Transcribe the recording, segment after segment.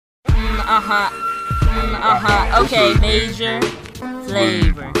Okay, major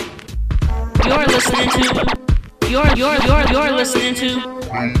flavor. You're listening to. You're listening to.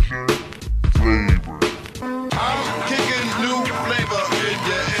 Major flavor. I'm kicking new flavor in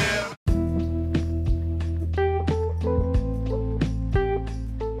your ear.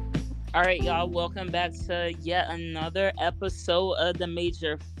 All right, y'all. Welcome back to yet another episode of the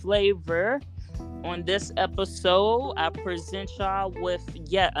Major Flavor. On this episode, I present y'all with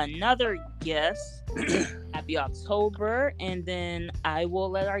yet another guest. Happy October, and then I will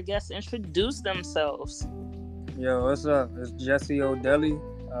let our guests introduce themselves. Yo, what's up? It's Jesse O'Delly,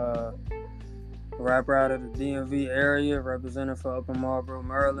 rapper out of the DMV area, representing for Upper Marlboro,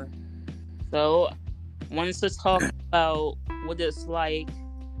 Maryland. So, wanted to talk about what it's like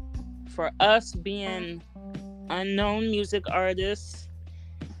for us being unknown music artists,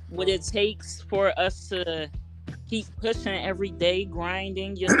 what it takes for us to keep pushing every day,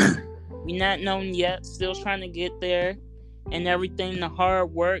 grinding. We're not known yet, still trying to get there, and everything, the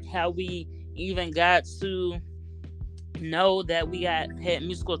hard work, how we even got to know that we had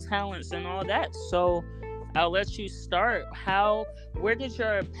musical talents and all that. So I'll let you start. Where did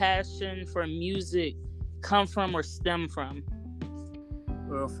your passion for music come from or stem from?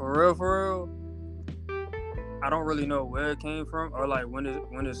 Well, for real, I don't really know where it came from or like when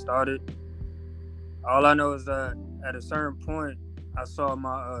it started. All I know is that at a certain point, I saw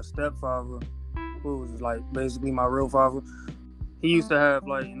my stepfather, who was like basically my real father. He used to have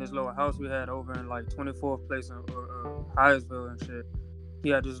like in this little house we had over in like 24th place in Hyattsville and shit. He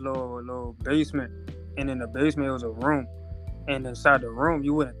had this little basement, and in the basement it was a room. And inside the room,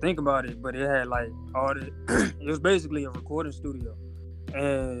 you wouldn't think about it, but it had like all the. It was basically a recording studio.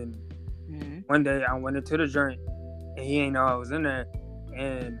 And one day I went into the joint, and he ain't know I was in there.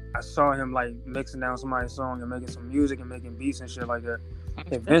 And I saw him like mixing down somebody's song and making some music and making beats and shit like that.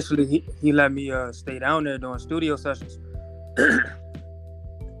 Eventually, he let me stay down there doing studio sessions.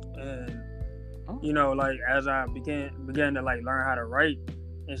 And you know, like as I began to like learn how to write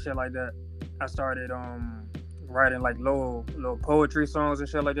and shit like that, I started writing like little poetry songs and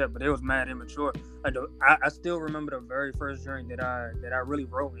shit like that. But it was mad immature. Like I still remember the very first joint that I really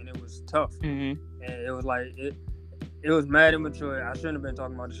wrote, and it was tough. And it was like it was mad immature. I shouldn't have been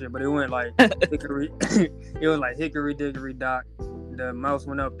talking about this shit, but it went like hickory. It was like hickory dickory dock. The mouse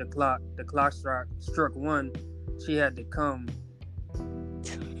went up the clock. The clock struck one. She had to come.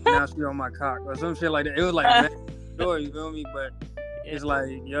 Now she on my cock or some shit like that. It was like mad immature, you feel me? But it's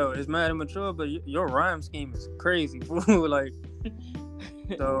like, yo, it's mad immature, but your rhyme scheme is crazy, fool. Like,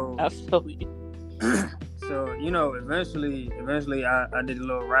 so. I feel you. So you know, eventually, I did a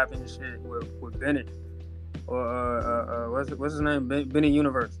little rapping and shit with Bennett. Or what's his name? Benny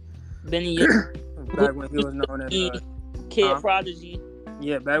Universe. Benny Back when he was known as Kid Prodigy.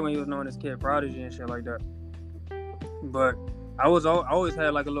 Yeah, back when he was known as Kid Prodigy and shit like that. But I always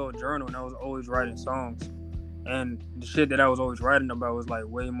had like a little journal, and I was always writing songs. And the shit that I was always writing about was like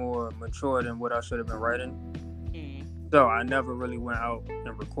way more mature than what I should have been writing. So I never really went out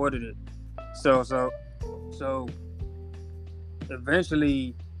and recorded it. So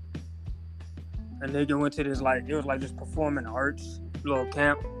eventually, a nigga went to this like, it was like this performing arts little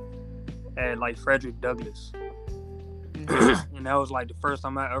camp at like Frederick Douglass. And that was like the first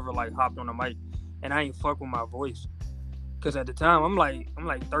time I ever like hopped on a mic, and I ain't fuck with my voice. Cause at the time I'm like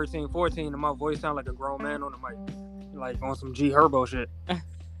 13, 14, and my voice sound like a grown man on the mic, like on some G Herbo shit.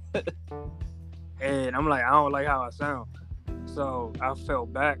 And I'm like, I don't like how I sound. So I fell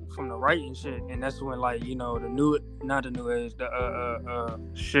back from the writing shit, and that's when like, you know,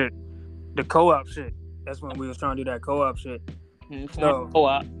 the co-op shit. That's when we was trying to do that co-op shit. So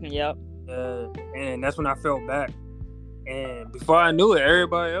Co-op, yep. And that's when I fell back. And before I knew it,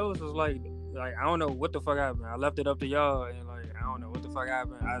 everybody else was like I don't know what the fuck happened. I left it up to y'all, and like I don't know what the fuck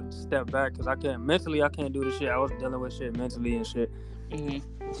happened. I stepped back because I can't do the shit. I was dealing with shit mentally and shit.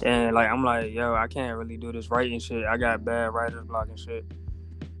 And like I'm like, yo, I can't really do this writing shit. I got bad writer's block and shit.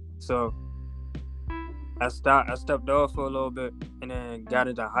 So I stepped off for a little bit, and then got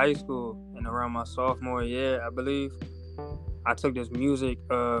into high school. And around my sophomore year, I believe, I took this music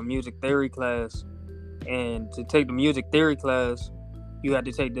theory class. And to take the music theory class, you had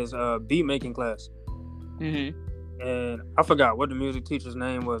to take this beat making class. And I forgot what the music teacher's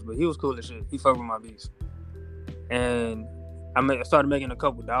name was, but he was cool as shit. He fucked with my beats. And I started making a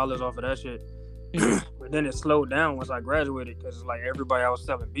couple dollars off of that shit. But then it slowed down once I graduated, because it's like everybody I was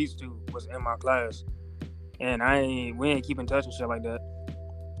selling beats to was in my class. And we ain't keep in touch and shit like that.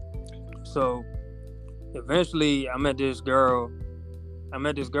 So eventually I met this girl,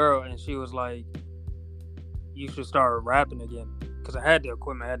 and she was like, you should start rapping again. because I had the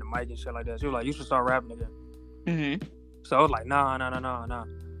equipment, I had the mic and shit like that. She was like, you should start rapping again. Mm-hmm. So I was like, nah.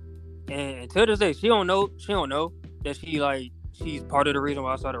 And to this day, she don't know that she's part of the reason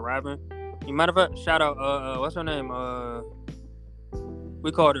why I started rapping. You matter of fact, shout out, what's her name?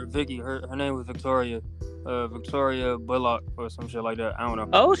 We called her Vicky. Her name was Victoria. Victoria Bullock or some shit like that. I don't know.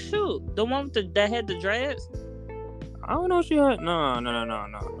 Oh shoot, the one with that had the dreads. I don't know if she had. No.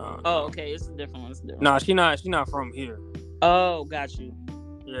 Oh, okay, it's a different one. It's different. Nah, she not from here. Oh, got you.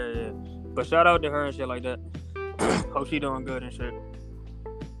 Yeah. But shout out to her and shit like that. Hope she doing good and shit.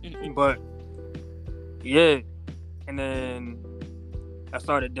 Mm-mm. But yeah, and then I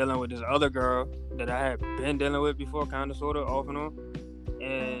started dealing with this other girl that I had been dealing with before, kind of, sort of, off and on.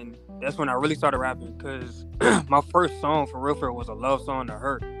 And that's when I really started rapping, because my first song for real was a love song to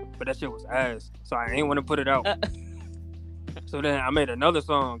her, but that shit was ass, so I ain't want to put it out. So then I made another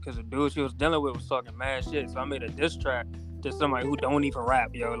song because the dude she was dealing with was talking mad shit. So I made a diss track to somebody who don't even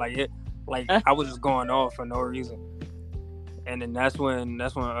rap, yo. I was just going off for no reason. And then that's when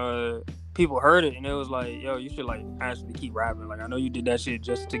people heard it and it was like, yo, you should like actually keep rapping. Like, I know you did that shit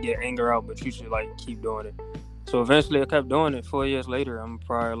just to get anger out, but you should like keep doing it. So eventually I kept doing it. 4 years later, I'm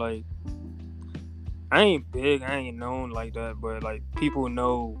probably like, I ain't big, I ain't known like that, but like people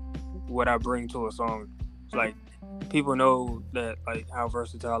know what I bring to a song. It's like people know that like how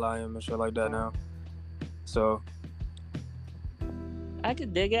versatile I am and shit like that now. So I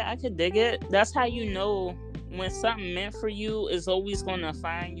could dig it. That's how you know when something meant for you is always gonna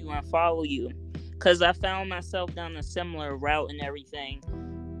find you and follow you. Cause I found myself down a similar route and everything.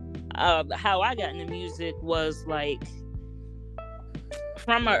 How I got into music was like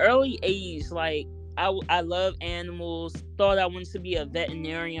from an early age. Like I love animals. Thought I wanted to be a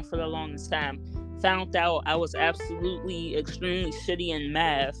veterinarian for the longest time. Found out I was absolutely extremely shitty in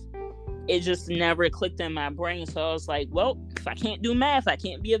math. It just never clicked in my brain. So I was like, well, if I can't do math, I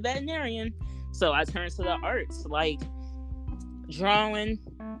can't be a veterinarian. So I turned to the arts, like drawing,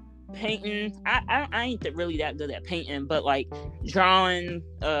 painting. I ain't really that good at painting, but like drawing,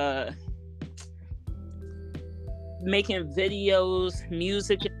 making videos,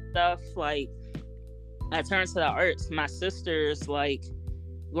 music and stuff. Like I turned to the arts. My sisters, like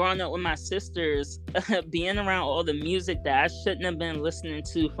growing up with my sisters, being around all the music that I shouldn't have been listening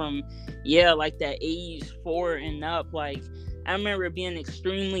to from, like that age 4 and up. Like I remember being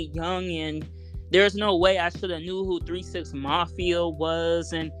extremely young and there's no way I should have knew who 3 6 Mafia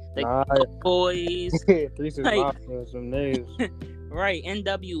was and the Boys. 3 6 Mafia, some names. Right,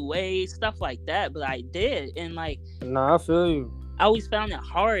 NWA, stuff like that. But I did, and like, I feel you. I always found it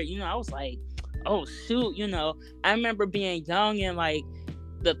hard. I was like, oh shoot, I remember being young and like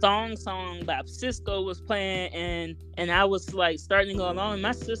the thong song by Cisco was playing, and I was like starting to go along.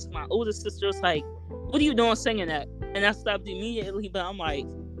 And my older sister was like, "What are you doing singing that?" And I stopped immediately. But I'm like,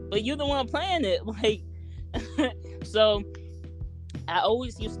 "But you're the one playing it." Like, so I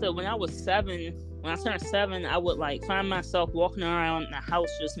always used to, when I turned 7, I would like find myself walking around the house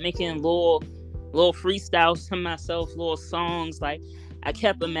just making little freestyles to myself, little songs. Like I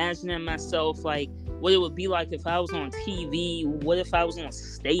kept imagining myself like what it would be like if I was on TV, what if I was on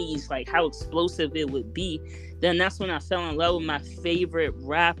stage, like how explosive it would be. Then that's when I fell in love with my favorite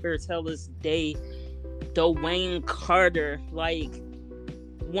rapper till this day, Dwayne Carter. Like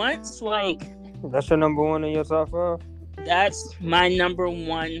once, like, that's your number one in your top 5? That's my number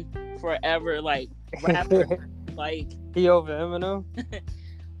one forever, like rapper. Like he over Eminem?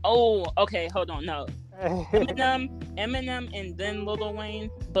 Oh, okay, hold on, no. Eminem and then Lil Wayne,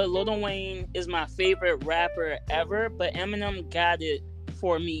 but Lil Wayne is my favorite rapper ever, but Eminem got it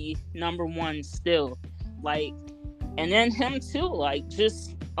for me number one still. Like, and then him too, like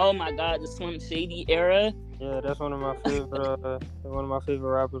just, oh my god, the Slim Shady era. Yeah, that's one of my favorite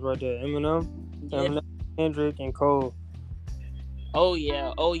rappers right there. Eminem, Kendrick, and Cole. Oh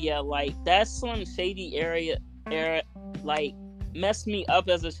yeah, like that Slim Shady era, like messed me up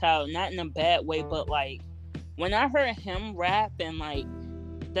as a child, not in a bad way, but like when I heard him rap and like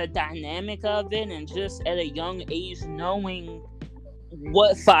the dynamic of it, and just at a young age knowing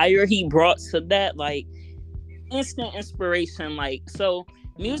what fire he brought to that, like instant inspiration. Like, so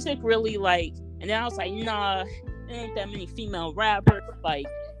music really, like, and then I was like, nah, there ain't that many female rappers, like,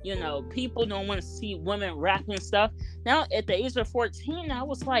 people don't want to see women rapping stuff. Now at the age of 14, I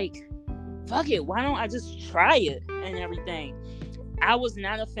was like, fuck it, why don't I just try it and everything. I was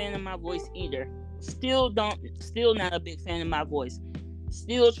not a fan of my voice either. Still not a big fan of my voice.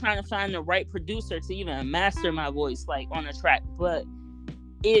 Still trying to find the right producer to even master my voice, like, on a track. But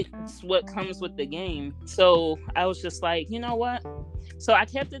it's what comes with the game. So I was just like, you know what? So I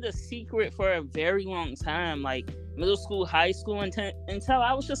kept it a secret for a very long time. Like, middle school, high school, until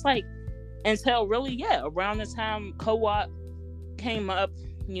I was just like, until really, yeah, around the time co-op came up,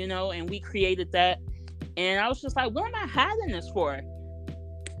 and we created that. And I was just like, what am I hiding this for?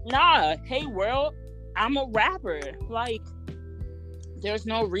 Nah, hey world, I'm a rapper. Like, there's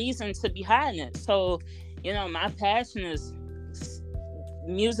no reason to be hiding it. So, my passion is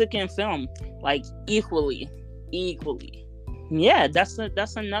music and film, like equally. Yeah, that's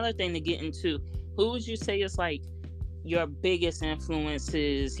another thing to get into. Who would you say is like your biggest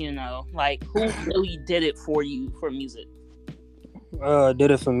influences? Like who really did it for you for music?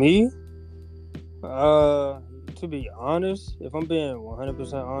 Did it for me? To be honest, if I'm being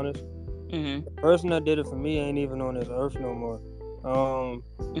 100% honest, Mm-hmm. the person that did it for me ain't even on this earth no more.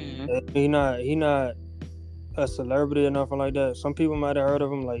 Mm-hmm. He not a celebrity or nothing like that. Some people might have heard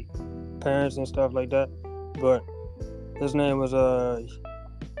of him, like parents and stuff like that, but his name was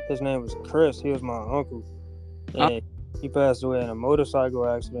Chris. He was my uncle, and he passed away in a motorcycle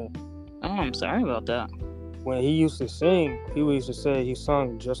accident. Oh, I'm sorry about that. When he used to sing, people used to say he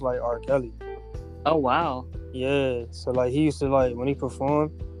sung just like R. Kelly. Oh wow. Yeah, so like he used to, like when he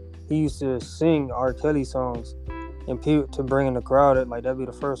performed, he used to sing R. Kelly songs, and people to bring in the crowd. Like that'd be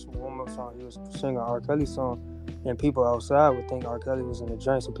the first warm-up song. He was singing an R. Kelly song, and people outside would think R. Kelly was in the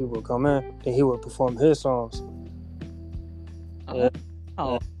joint, so people would come in, and he would perform his songs. Oh.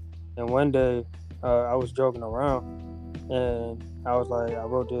 Yeah. And one day, I was joking around, and I was like, I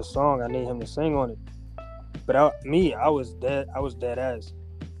wrote this song. I need him to sing on it. But I was dead ass.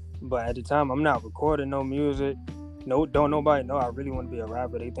 But at the time, I'm not recording no music. No, don't nobody know I really want to be a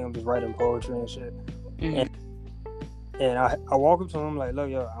rapper. They think I'm just writing poetry and shit. Mm-hmm. And I walk up to him like, look,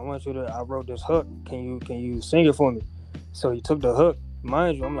 yo, I wrote this hook. Can you sing it for me? So he took the hook.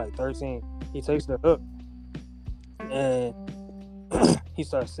 Mind you, I'm like 13. He takes the hook and he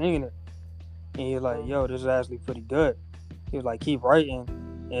starts singing it. And he's like, yo, this is actually pretty good. He was like, keep writing.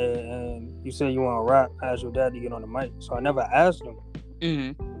 And you said you want to rap. I asked your dad to get on the mic. So I never asked him.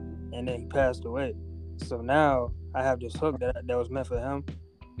 Mm-hmm. And then he passed away. So now I have this hook that was meant for him.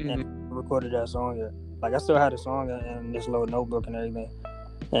 Mm-hmm. And I recorded that song yet. Like I still had the song in this little notebook and everything.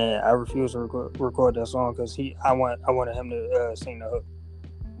 And I refused to record that song because I wanted him to sing the hook.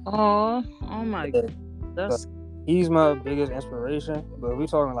 Oh my God. So he's my biggest inspiration. But if we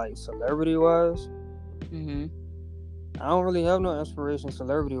talking like celebrity wise, mm-hmm. I don't really have no inspiration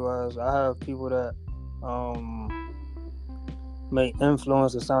celebrity wise. I have people that may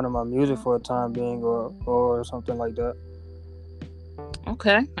influence the sound of my music for a time being or something like that.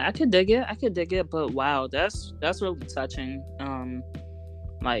 Okay, I could dig it, but wow, that's really touching.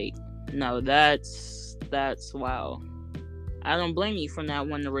 Like, no, that's wow. I don't blame you for not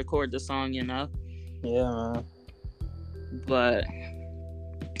wanting to record the song, Yeah, man. But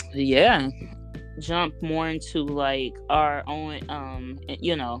yeah, jump more into like our own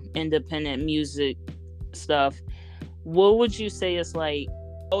independent music stuff. What would you say is like,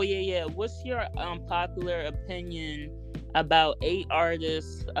 oh yeah, what's your unpopular opinion about 8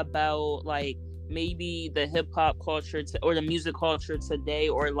 artists, about like maybe the hip-hop culture or the music culture today,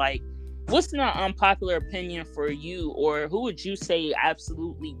 or like what's an unpopular opinion for you, or who would you say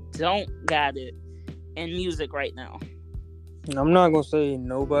absolutely don't got it in music right now? I'm not gonna say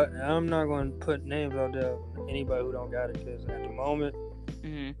nobody. I'm not gonna put names out there anybody who don't got it, because at the moment,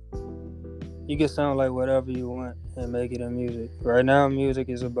 mm-hmm. you can sound like whatever you want and make it in music. Right now, music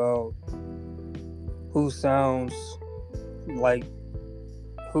is about who sounds like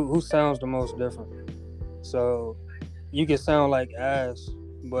who sounds the most different. So you can sound like ass,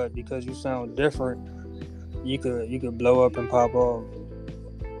 but because you sound different, you could blow up and pop off.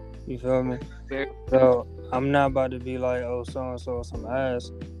 You feel me? So I'm not about to be like, oh, so and so some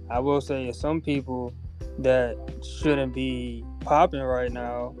ass. I will say it's some people that shouldn't be popping right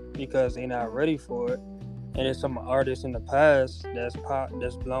now because they're not ready for it. And there's some artists in the past that's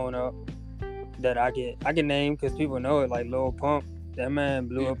blowing up that I can name because people know it, like Lil Pump. That man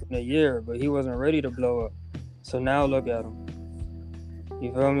blew up in a year, but he wasn't ready to blow up. So now look at him.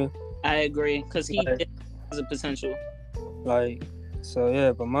 You feel me? I agree, because he has a potential. Like, so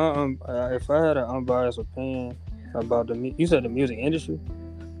yeah, but my if I had an unbiased opinion about you said the music industry?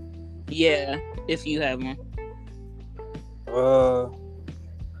 Yeah, if you have one.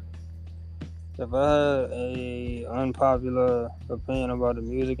 If I had a unpopular opinion about the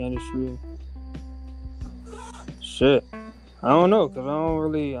music industry, shit, I don't know, cause I don't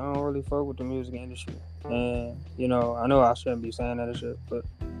really fuck with the music industry, and I know I shouldn't be saying that and shit, but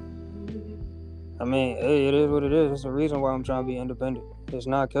I mean, hey, it is what it is. It's the reason why I'm trying to be independent. It's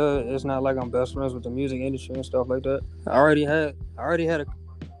not like I'm best friends with the music industry and stuff like that. I already had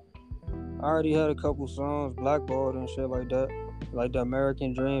I already had a couple songs blackballed and shit like that, like the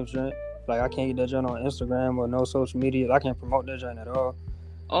American Dreams joint. Like I can't get that joint on Instagram or no social media. I can't promote that joint at all.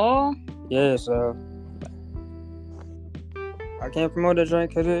 Oh, Yeah, so I can't promote that joint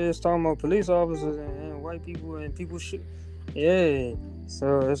because it's talking about police officers and white people and people shit. Yeah,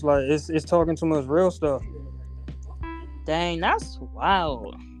 so it's like it's talking too much real stuff. dang, that's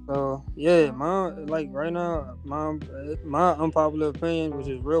wild. So yeah, like right now, my unpopular opinion, which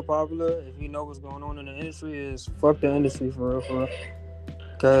is real popular, if you know what's going on in the industry, is fuck the industry for real.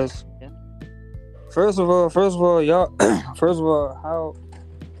 Cause Yeah. first of all, y'all, first of all, how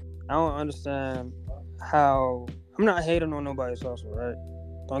I don't understand how I'm not hating on nobody's hustle, right?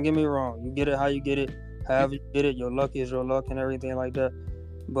 Don't get me wrong, you get it how you get it, however you get it, your luck is your luck and everything like that.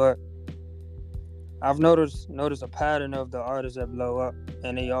 But I've noticed a pattern of the artists that blow up,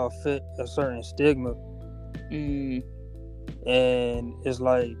 and they all fit a certain stigma, Mm. and it's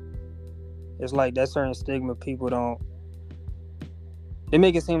like that certain stigma people don't. They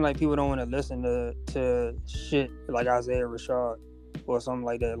make it seem like people don't want to listen to shit like Isaiah Rashad or something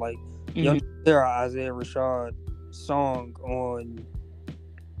like that. Like you don't hear an Isaiah Rashad song on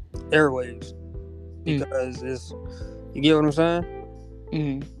airwaves because it's, you get what I'm saying?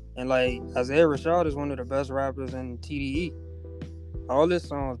 Mm. And like Isaiah Rashad is one of the best rappers in TDE. All his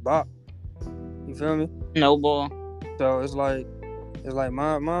songs bop. You feel me? No ball. So it's like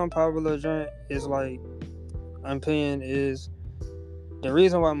my unpopular joint is like, I'm opinion is the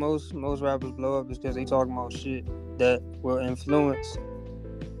reason why most rappers blow up is because they talking about shit that will influence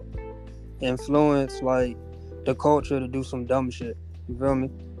like the culture to do some dumb shit. You feel me?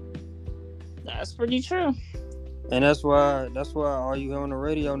 That's pretty true. And that's why all you hear on the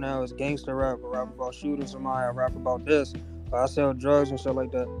radio now is gangster rap. I rap about shooting somebody, I rap about this, or I sell drugs and shit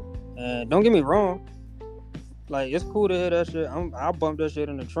like that. And don't get me wrong, like it's cool to hear that shit. I'll bump that shit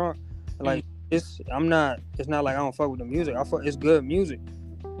in the trunk. Like it's not like I don't fuck with the music. It's good music.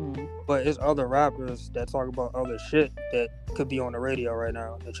 But it's other rappers that talk about other shit that could be on the radio right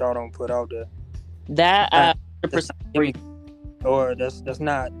now that y'all don't put out there. That 100% agree. Or that's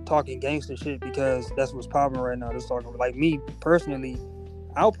not talking gangster shit because that's what's popping right now. That's talking like me personally.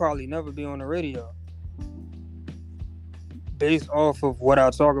 I'll probably never be on the radio based off of what I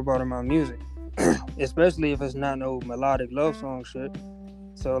talk about in my music, especially if it's not no melodic love song shit.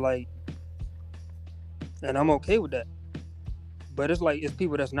 So like, and I'm okay with that. But it's like it's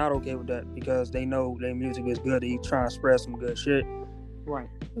people that's not okay with that because they know their music is good. They try to spread some good shit. Right.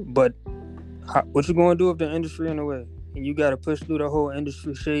 But what you gonna do if the industry in the way? And you gotta push through the whole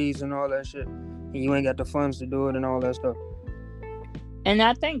industry shades and all that shit. And you ain't got the funds to do it and all that stuff. And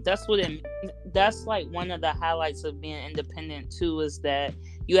I think that's that's like one of the highlights of being independent too, is that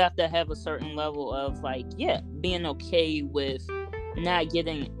you have to have a certain level of like, being okay with not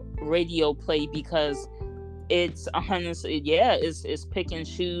getting radio play because it's honestly, it's pick and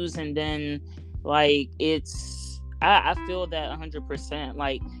choose, and then like I feel that 100%.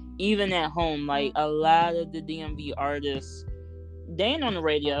 Like even at home, like a lot of the DMV artists, they ain't on the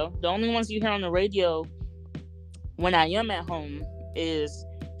radio. The only ones you hear on the radio when I am at home is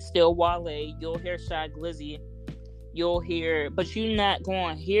still Wale. You'll hear Shy Glizzy. You'll hear, but you're not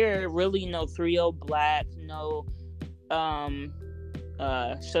going to hear really no 3-0 Black, no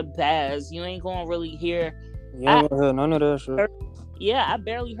Shabazz. You ain't going to really hear. You ain't gonna hear none of that shit. I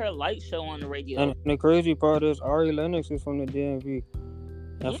barely heard Light Show on the radio. And the crazy part is Ari Lennox is from the DMV.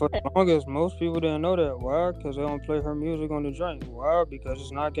 And for the longest, most people didn't know that. Why? Because they don't play her music on the joint. Why? Because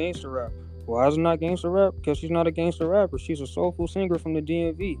it's not gangster rap. Why is it not gangster rap? Because she's not a gangster rapper. She's a soulful singer from the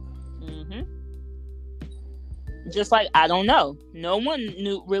DMV. Just like I don't know. No one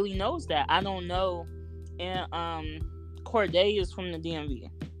really knows that. I don't know. And Corday is from the DMV.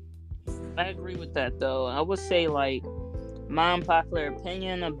 I agree with that though. I would say like my unpopular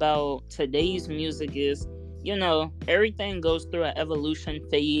opinion about today's music is, everything goes through an evolution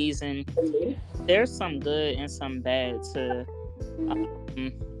phase, and there's some good and some bad to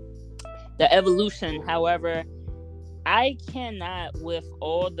the evolution. However, I cannot with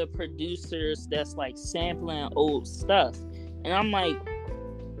all the producers that's like sampling old stuff, and I'm like,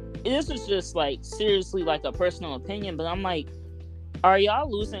 this is just like seriously like a personal opinion, but I'm like, are y'all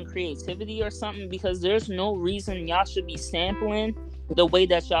losing creativity or something? Because there's no reason y'all should be sampling the way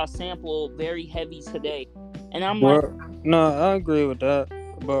that y'all sample very heavy today. And I'm like, no, I agree with that.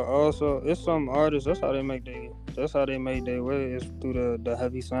 But also, it's some artists, that's how they make their way, is through the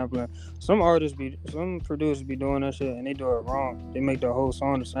heavy sampling. Some producers be doing that shit and they do it wrong. They make the whole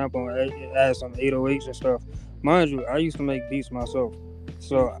song to sample and add some 808s and stuff. Mind you, I used to make beats myself,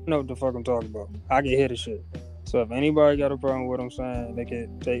 so I know what the fuck I'm talking about. I can hear the shit. So if anybody got a problem with what I'm saying, they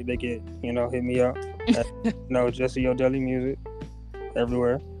could hit me up. At, Jesse Your Deli Music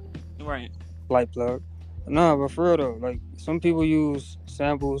everywhere. Right. Light plug. Nah, but for real though, like some people use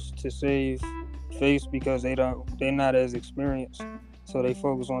samples to save face because they're not as experienced, so they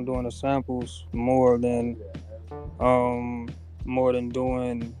focus on doing the samples um more than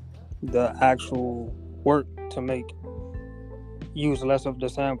doing the actual work to use less of the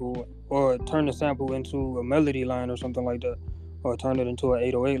sample or turn the sample into a melody line or something like that, or turn it into an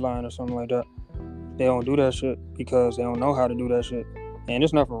 808 line or something like that. They don't do that shit because they don't know how to do that shit, and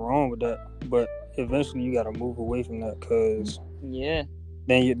there's nothing wrong with that. But eventually, you gotta move away from that because Yeah.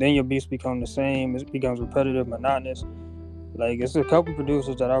 then your beats become the same. It becomes repetitive, monotonous. Like it's a couple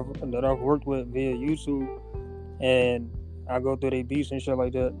producers that I've worked with via YouTube, and I go through their beats and shit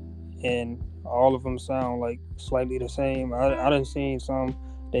like that, and all of them sound like slightly the same. I done seen some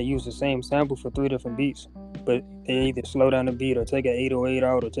that use the same sample for 3 different beats, but they either slow down the beat or take an 808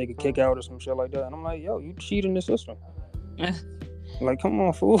 out or take a kick out or some shit like that. And I'm like, yo, you cheating the system. Like, come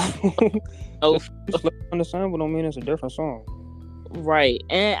on, fool. Oh, Just slow down the sample don't mean it's a different song. right.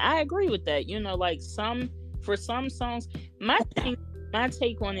 And I agree with that. Like for some songs, my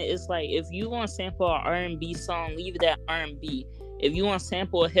take on it is like, if you want to sample an R&B song, leave it at R&B. If you want to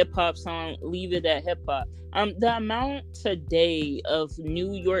sample a hip hop song, leave it at hip hop. The amount today of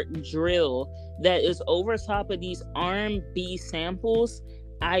New York drill that is over top of these R&B samples,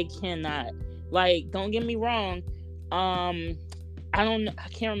 I cannot. Like, don't get me wrong. I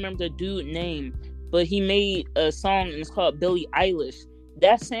can't remember the dude name, but he made a song and it's called Billie Eilish.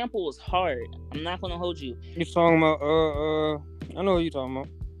 That sample is hard. I'm not gonna hold you. You talking about I know what you talking about.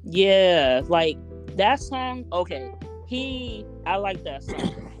 Yeah, like that song. Okay, I like that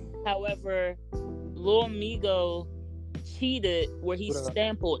song. However, Lil Migo cheated where he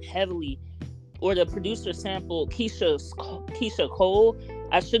sampled heavily, or the producer sampled Keisha Cole.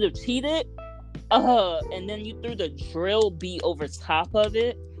 I should have cheated. And then you threw the drill beat over top of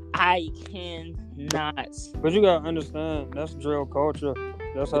it. I cannot. But you gotta understand, that's drill culture.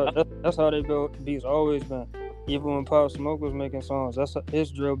 That's how they build beats always been. Even when Pop Smoke was making songs,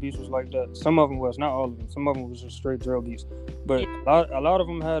 his drill beats was like that. Some of them was, not all of them. Some of them was just straight drill beats. But a lot of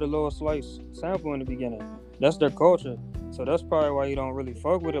them had a little slice sample in the beginning. That's their culture. So that's probably why you don't really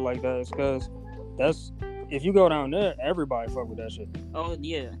fuck with it like that. It's because if you go down there, everybody fuck with that shit. Oh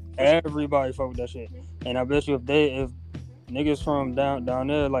yeah. Everybody fuck with that shit. And I bet you if niggas from down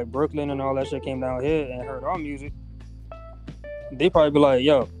there like Brooklyn and all that shit came down here and heard our music, they probably be like,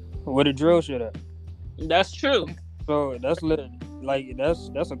 yo, where the drill shit at? That's true. So that's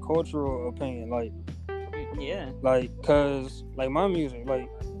a cultural opinion, like, yeah, like, cause like my music,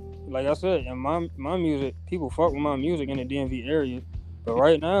 like I said, in my music, people fuck with my music in the DMV area, but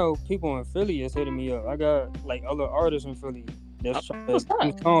right now people in Philly is hitting me up. I got like other artists in Philly that's trying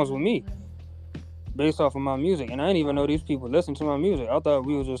to do songs with me based off of my music, and I didn't even know these people listen to my music. I thought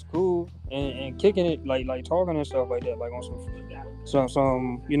we was just cool and kicking it, like talking and stuff like that, like on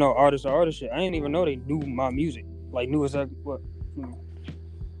some artist to artist shit. I didn't even know they knew my music, like knew exactly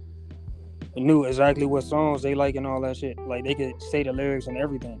what songs they like and all that shit. Like they could say the lyrics and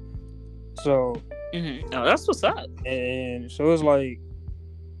everything. So oh, that's what's up. And so it's like,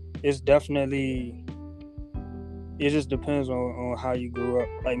 it's definitely, it just depends on how you grew up.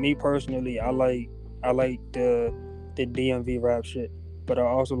 Like me personally, I like the DMV rap shit, but I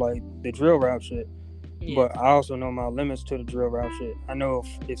also like the drill rap shit. Yeah. But I also know my limits to the drill rap shit. I know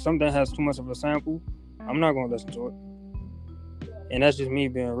if something has too much of a sample, I'm not gonna listen to it, and that's just me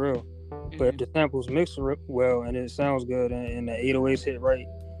being real. But if the samples mix well and it sounds good and the 808s hit right,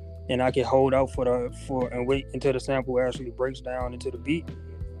 and I can hold out and wait until the sample actually breaks down into the beat,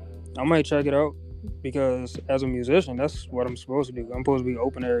 I might check it out. Because as a musician, that's what I'm supposed to do. I'm supposed to be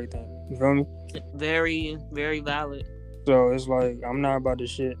open to everything. You feel me? Very, very valid. So it's like, I'm not about to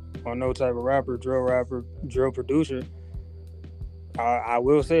shit on no type of rapper, drill producer. I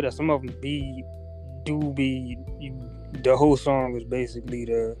will say that some of them the whole song is basically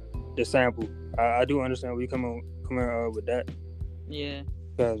the sample. I do understand where you come in with that. Yeah.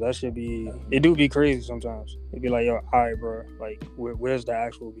 Because that it do be crazy sometimes. It'd be like, yo, alright, bro, like where's the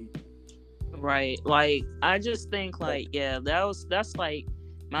actual beat? Right. Like, I just think like, yeah, that's like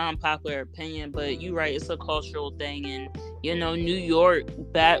my unpopular opinion, but you're right, it's a cultural thing. And New York,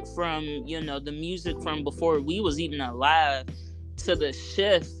 back from the music from before we was even alive to the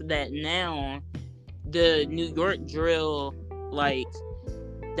shift that now the New York drill, like,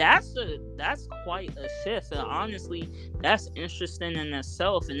 that's quite a shift. And honestly, that's interesting in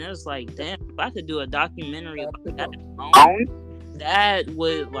itself. And it's like, damn, if I could do a documentary about that alone, that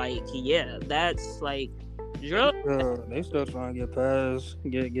would, like, yeah, that's like Drill. They still trying to get past,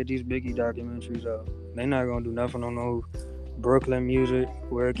 get these Biggie documentaries out. They not gonna do nothing on no Brooklyn music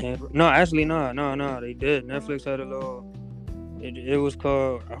where it came from. No, actually, no. They did. Netflix had a little. It was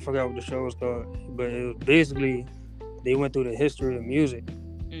called. I forgot what the show was called, but it was basically they went through the history of music.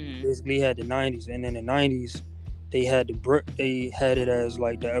 Mm-hmm. Basically, had the '90s, and in the '90s, they had they had it as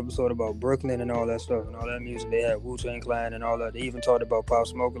like the episode about Brooklyn and all that stuff and all that music. They had Wu-Tang Clan and all that. They even talked about Pop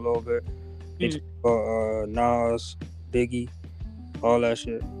Smoke a little bit. They talked about Nas, Biggie, all that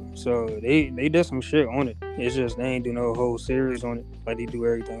shit. So they did some shit on it. It's just they ain't do no whole series on it like they do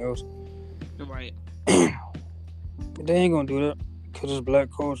everything else. Right. But they ain't gonna do that because it's black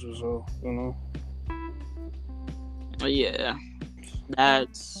culture. So you know. Yeah,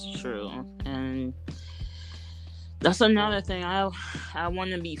 that's true, and that's another thing I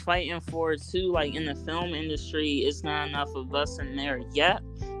want to be fighting for too. Like in the film industry, it's not enough of us in there yet.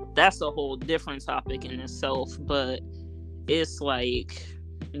 That's a whole different topic in itself, but it's like,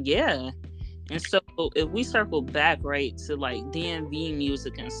 yeah. And so if we circle back right to like DMV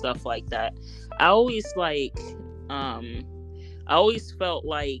music and stuff like that, I always felt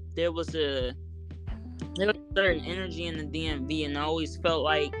like there was a certain energy in the DMV, and I always felt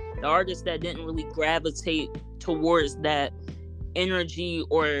like the artists that didn't really gravitate towards that energy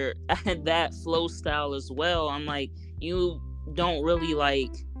or that flow style as well, I'm like, you don't really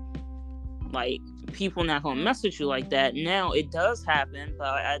like people not gonna mess with you like that. Now it does happen, but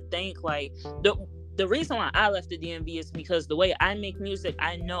I think like the reason why I left the DMV is because the way I make music,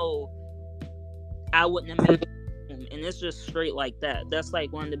 I know I wouldn't have made it, and it's just straight like that. That's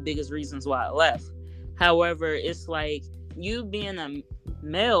like one of the biggest reasons why I left. However, it's like you being a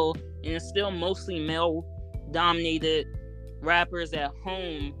male, and it's still mostly male dominated rappers at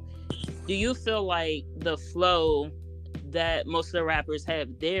home. Do you feel like the flow that most of the rappers have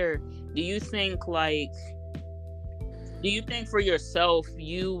there, do you think for yourself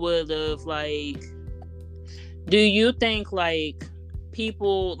you would have do you think like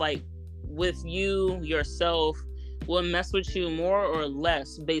people like with you yourself will mess with you more or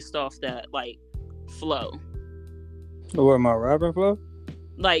less based off that like flow? What, my rapping flow?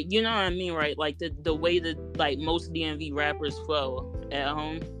 Like, you know what I mean, right? Like the way that like most DMV rappers flow at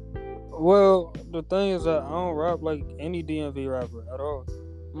home. Well, the thing is that I don't rap like any DMV rapper at all.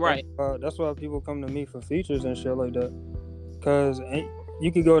 Right. That's why people come to me for features and shit like that. Cause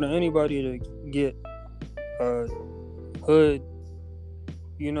you could go to anybody to get a hood,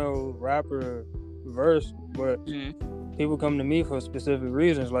 rapper verse, but people come to me for specific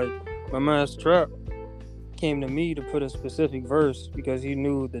reasons. Like my man's Trap came to me to put a specific verse because he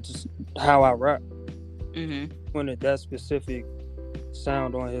knew that just how I rap. Wanted that specific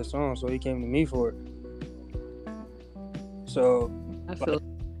sound on his song, so he came to me for it. So I feel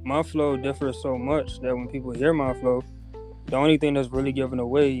my flow differs so much that when people hear my flow, the only thing that's really giving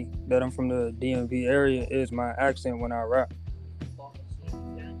away that I'm from the DMV area is my accent when I rap.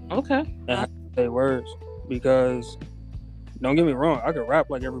 Okay. And how to say words. Because don't get me wrong, I could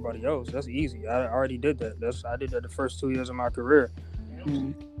rap like everybody else. That's easy. I already did that. I did that the first 2 years of my career.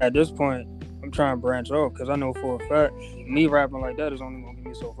 At this point, I'm trying to branch off because I know for a fact me rapping like that is only gonna get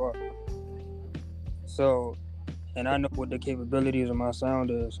me so far. So, and I know what the capabilities of my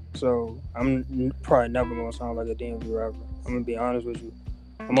sound is. So I'm probably never gonna sound like a DMV rapper. I'm gonna be honest with you.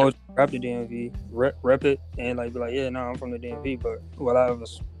 I'm always rap the DMV, rep it, and like be like, yeah, no, I'm from the DMV. But will I ever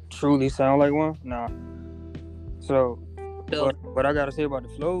truly sound like one? Nah. So, what I gotta say about the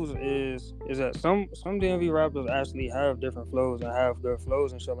flows is that some DMV rappers actually have different flows and have good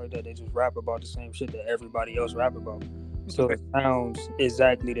flows and shit like that. They just rap about the same shit that everybody else rap about. So it sounds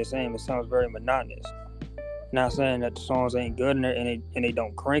exactly the same. It sounds very monotonous. Not saying that the songs ain't good and they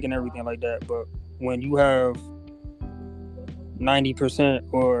don't crank and everything like that, but when you have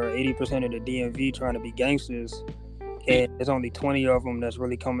 90% or 80% of the DMV trying to be gangsters, and there's only 20 of them that's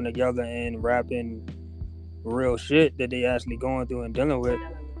really coming together and rapping real shit that they actually going through and dealing with.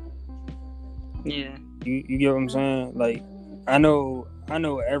 Yeah. You get what I'm saying? Like, I know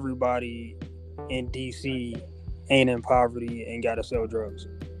everybody in DC ain't in poverty and gotta sell drugs.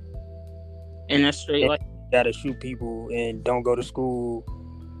 And that's straight like gotta shoot people and don't go to school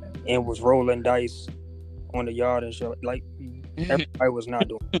and was rolling dice on the yard and shit. Like everybody was not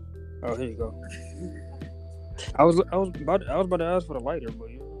doing it. Oh, here you go. I was about to ask for the lighter, but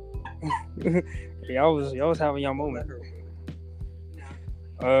y'all was having your moment.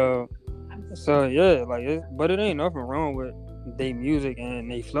 So yeah, like but it ain't nothing wrong with they music and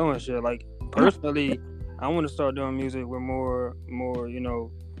they flow and shit. Like personally, I want to start doing music with more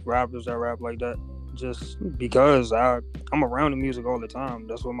rappers that rap like that. Just because I'm around the music all the time.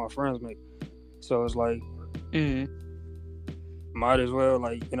 That's what my friends make. So it's like Mm. Might as well,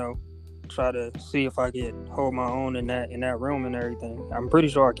 like, try to see if I could hold my own in that realm and everything. I'm pretty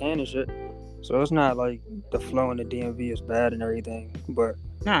sure I can and shit. So it's not like the flow in the DMV is bad and everything, but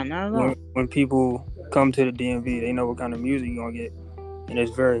Nah, not at all. when people come to the DMV, they know what kind of music you're gonna get, and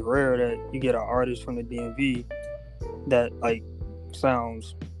it's very rare that you get an artist from the DMV that like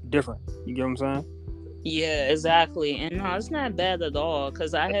sounds different. You get what I'm saying? Yeah, exactly. And no, it's not bad at all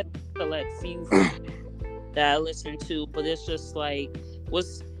because I have select few that I listen to, but it's just like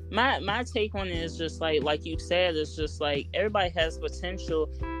what's my take on it is just like you said, it's just like everybody has potential,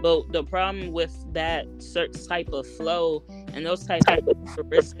 but the problem with that certain type of flow and those type of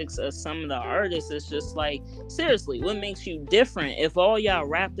characteristics of some of the artists is just like, seriously, what makes you different? If all y'all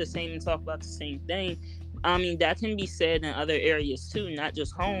rap the same and talk about the same thing, I mean, that can be said in other areas too, not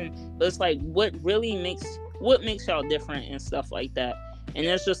just home, but it's like what makes y'all different and stuff like that. And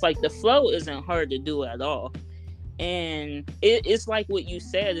it's just like the flow isn't hard to do at all. And it's like what you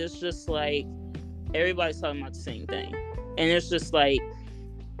said, it's just like everybody's talking about the same thing. And it's just like,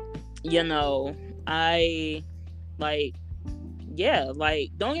 I like, yeah,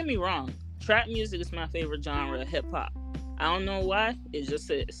 like, don't get me wrong, trap music is my favorite genre of hip hop. I don't know why, it just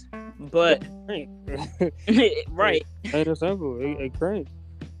is. But right. It's simple. It crank.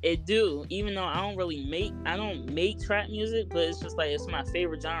 It do, even though I don't make trap music, but it's just like it's my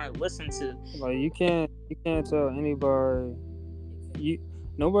favorite genre to listen to. Like you can't tell anybody,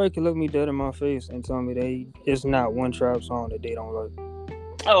 nobody can look me dead in my face and tell me it's not one trap song that they don't like.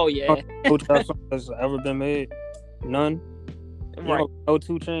 Oh yeah. No trap song that's ever been made. None. Right. No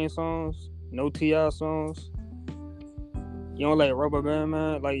 2 Chainz songs. No T.I. songs. You don't like Rubber Band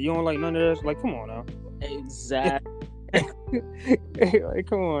Man? Like you don't like none of this? Like come on now. Exactly. Like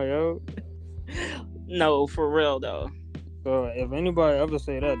come on, yo. No, for real though. So if anybody ever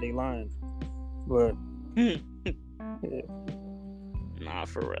say that, they lying. But yeah. Not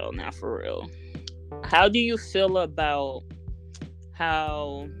for real. How do you feel about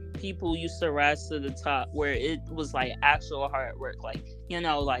how people used to rise to the top where it was like actual hard work? Like,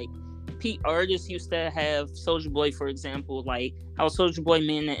 like artists used to have Soulja Boy, for example, like how Soulja Boy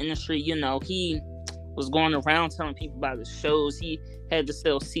made in the industry, he was going around telling people about his shows. He had to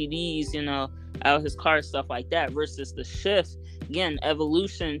sell CDs, out of his car, stuff like that, versus the shift, again,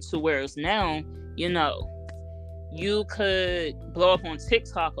 evolution to where it's now, you could blow up on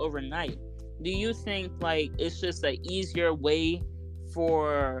TikTok overnight. Do you think like it's just an easier way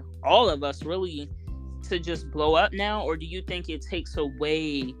for all of us really to just blow up now, or do you think it takes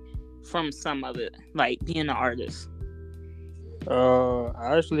away from some of it, like being an artist?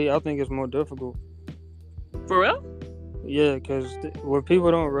 Actually, I think it's more difficult. For real? Yeah, because what people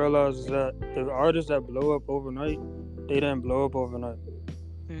don't realize is that the artists that blow up overnight, they didn't blow up overnight.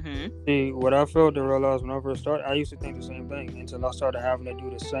 Mm-hmm. See, what I failed to realize when I first started, I used to think the same thing until I started having to do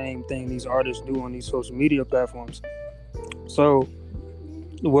the same thing these artists do on these social media platforms. So,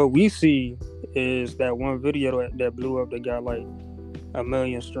 what we see is that one video that blew up that got like 1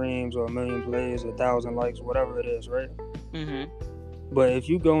 million streams or 1 million plays, 1,000 likes, whatever it is, right? Mm-hmm. But if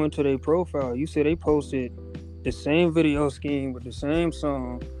you go into their profile, you see they posted the same video scheme with the same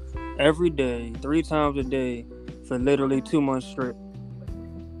song every day, 3 times a day for literally 2 months straight.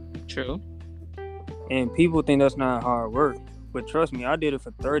 True. And people think that's not hard work. But trust me, I did it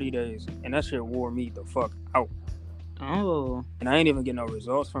for 30 days and that shit wore me the fuck out. Oh. And I ain't even get no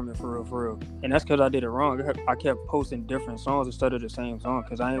results from it for real. And that's because I did it wrong. I kept posting different songs instead of the same song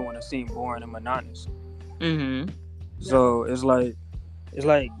because I didn't want to seem boring and monotonous. Mm-hmm. So it's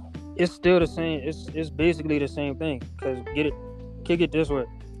it's still the same. It's basically the same thing. Cause kick it this way.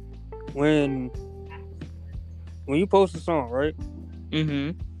 When you post a song, right?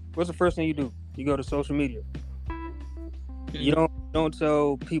 Mm-hmm. What's the first thing you do? You go to social media. Mm-hmm. You don't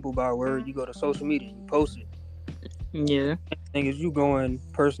tell people by word. You go to social media. You post it. Yeah. The thing is, you going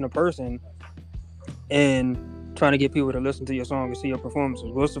person to person and trying to get people to listen to your song and see your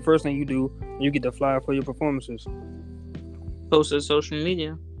performances. What's the first thing you do? You get the flyer for your performances. Post to social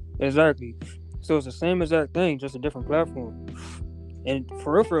media. Exactly. So it's the same exact thing, just a different platform. And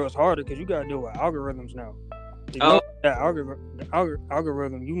for real, it's harder because you gotta deal with algorithms now. If you don't have that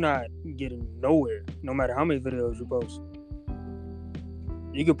algorithm, you're not getting nowhere, no matter how many videos you post.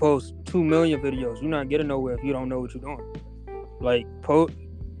 You could post 2 million videos, you're not getting nowhere if you don't know what you're doing. Like,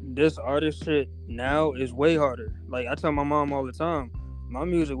 this artist shit now is way harder. Like, I tell my mom all the time, my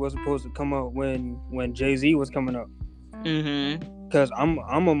music was supposed to come out when Jay-Z was coming up. Mm-hmm. Because I'm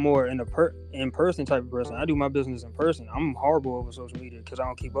a more in-person type of person. I do my business in person. I'm horrible over social media because I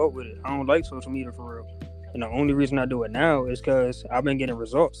don't keep up with it. I don't like social media for real. And the only reason I do it now is because I've been getting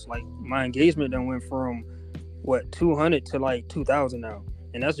results. Like, my engagement done went from what 200 to like 2,000 now,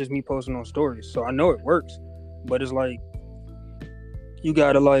 and that's just me posting on stories. So I know it works, but it's like you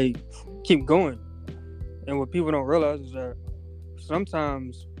gotta like keep going. And what people don't realize is that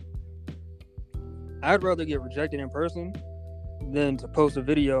sometimes I'd rather get rejected in person than to post a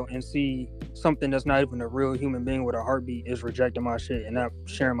video and see something that's not even a real human being with a heartbeat is rejecting my shit and not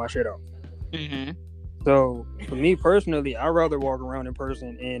sharing my shit out. Mm-hmm. So for me personally, I'd rather walk around in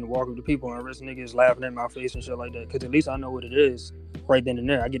person and walk up to people and risk niggas laughing at my face and shit like that, because at least I know what it is right then and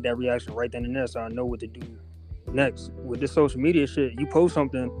there. I get that reaction right then and there, so I know what to do next. With this social media shit, you post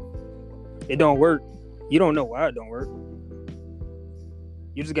something, it don't work, you don't know why it don't work.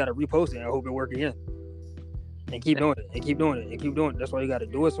 You just gotta repost it and hope it work again. And keep doing it, and keep doing it, and keep doing it. That's why you gotta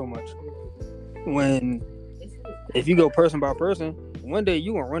do it so much. If you go person by person, one day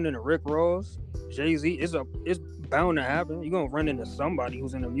you gonna run into Rick Ross, Jay-Z. It's bound to happen. You gonna run into somebody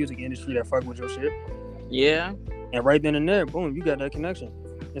who's in the music industry that fuck with your shit. Yeah. And right then and there, boom, you got that connection.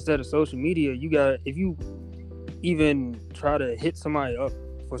 Instead of social media, if you even try to hit somebody up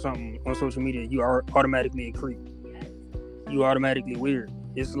for something on social media, you are automatically a creep. You automatically weird.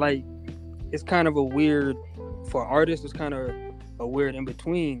 It's like, it's kind of a weird, for artists, it's kind of a weird in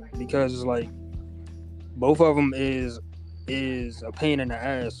between, because it's like both of them is a pain in the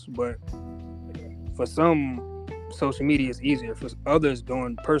ass, but for some, social media is easier. For others,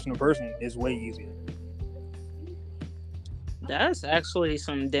 going person to person is way easier. That's actually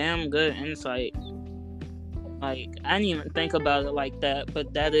some damn good insight. Like, I didn't even think about it like that,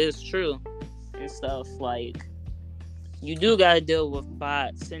 but that is true and stuff. Like, you do gotta deal with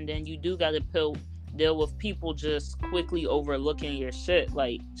bots, and then you do gotta deal with people just quickly overlooking your shit,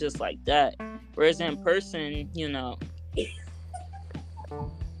 like, just like that. Whereas in person, you know,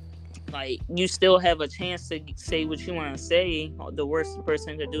 like, you still have a chance to say what you want to say. The worst the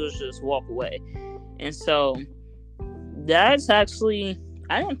person could do is just walk away. And so that's actually,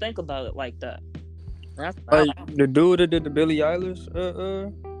 I didn't think about it like that. That's like the dude that did the Billie Eilish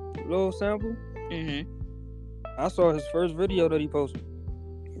little sample. Mm-hmm. I saw his first video that he posted.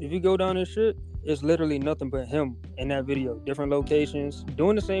 If you go down his shit, it's literally nothing but him in that video. Different locations,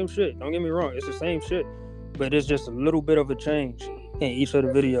 doing the same shit. Don't get me wrong, it's the same shit, but it's just a little bit of a change in each of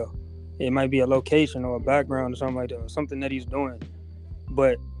the video. It might be a location or a background or something like that, or something that he's doing,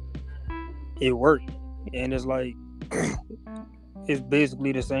 but it worked. And it's like, it's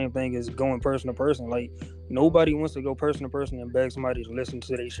basically the same thing as going person to person. Like, nobody wants to go person to person and beg somebody to listen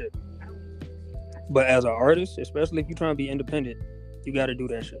to their shit. But as an artist, especially if you're trying to be independent, you got to do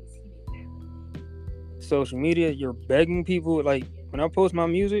that shit. Social media, you're begging people. Like, when I post my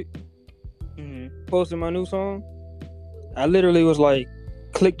music, posting my new song, I literally was like,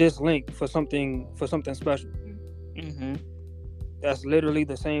 click this link for something special. Mm-hmm. That's literally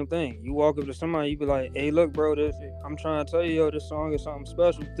the same thing. You walk up to somebody, you be like, hey, look, bro, I'm trying to tell you, this song is something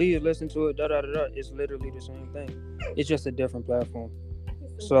special. Please listen to it, da-da-da-da. It's literally the same thing. It's just a different platform.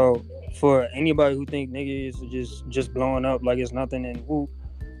 So for anybody who think niggas is just blowing up like it's nothing and whoop,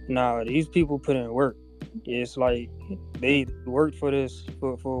 nah, these people put in work. It's like they worked for this,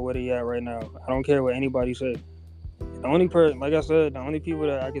 for where they at right now. I don't care what anybody said. The only person, like I said, the only people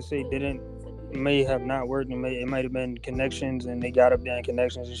that I could say may have not worked, and it might have been connections, and they got up there in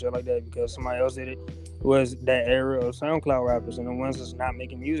connections and shit like that because somebody else did it, was that era of SoundCloud rappers. And the ones that's not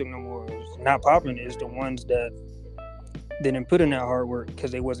making music no more, not popping, is the ones that didn't put in that hard work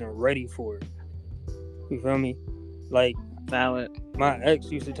because they wasn't ready for it. You feel me? Like, valid. My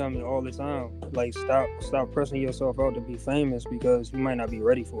ex used to tell me all the time, like, stop pressing yourself out to be famous because you might not be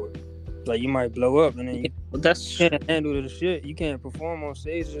ready for it. Like, you might blow up and then you can't handle the shit. You can't perform on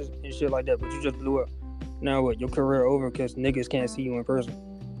stages and shit like that, but you just blew up. Now what? Your career over because niggas can't see you in person.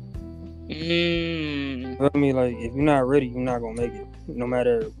 You feel me? Like, if you're not ready, you're not gonna make it. No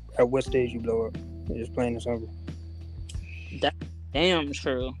matter at what stage you blow up. It's just plain and simple. That's damn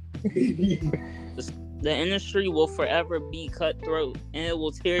true. The industry will forever be cutthroat, and it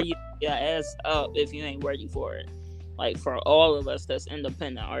will tear your ass up if you ain't ready for it. Like, for all of us that's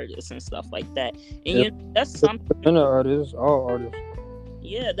independent artists and stuff like that. And you know, that's something. Independent artists, all artists.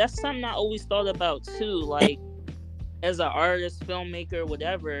 Yeah, that's something I always thought about too. Like, as an artist, filmmaker,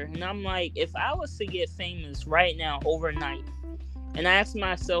 whatever. And I'm like, if I was to get famous right now overnight, and I ask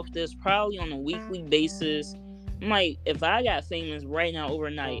myself this probably on a weekly basis, I'm like, if I got famous right now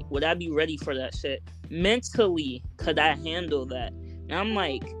overnight, would I be ready for that shit? Mentally, could I handle that? And I'm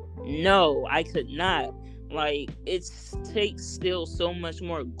like, no, I could not. Like, it takes still so much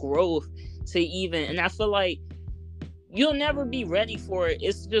more growth to even, and I feel like you'll never be ready for it.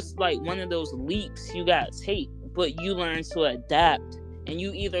 It's just like one of those leaps you gotta take, but you learn to adapt, and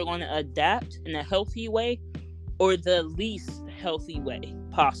you either gonna adapt in a healthy way, or the least healthy way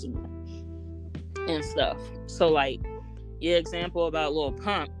possible and stuff. So like your example about Lil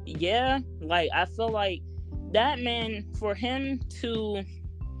Pump, yeah, like I feel like that man, for him to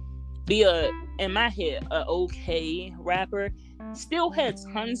be in my head, a okay rapper, still had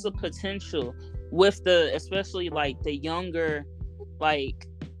tons of potential with especially like the younger like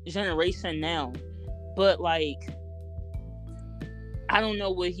generation now. But like I don't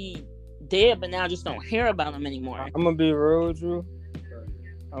know what he did, but now I just don't hear about him anymore. I'm gonna be real with you.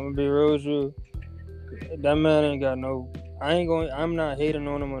 That man ain't got no. I'm not hating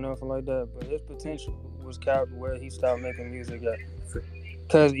on him or nothing like that, but his potential was capped where he stopped making music at.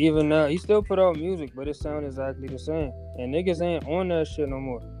 Cause even now he still put out music, but it sounds exactly the same. And niggas ain't on that shit no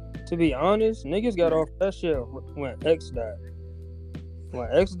more. To be honest, niggas got off that shit when X died. When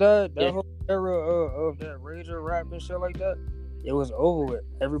X died, that whole era of that rager rap and shit like that, it was over with.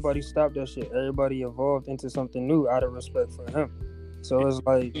 Everybody stopped that shit. Everybody evolved into something new out of respect for him. So it's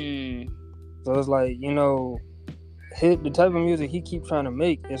like, you know, the type of music he keep trying to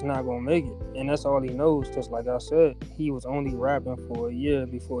make is not gonna make it, and that's all he knows. Cause like I said, he was only rapping for a year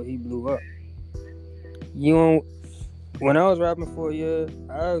before he blew up. When I was rapping for a year,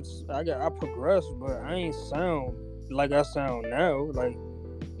 I progressed, but I ain't sound like I sound now. Like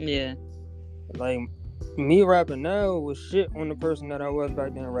me rapping now was shit on the person that I was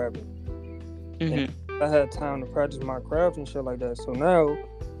back then rapping. And I had time to practice my craft and shit like that. So now,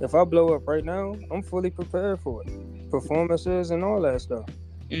 if I blow up right now, I'm fully prepared for it. Performances and all that stuff.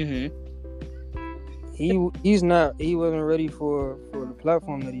 He wasn't ready for the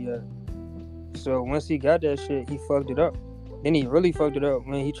platform that he had. So once he got that shit, he fucked it up. Then he really fucked it up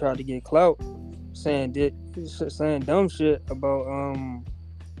when he tried to get clout, saying dumb shit about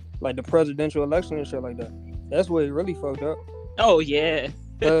like the presidential election and shit like that. That's where he really fucked up. Oh yeah.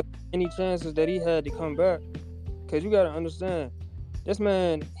 Any chances that he had to come back, because you gotta understand, this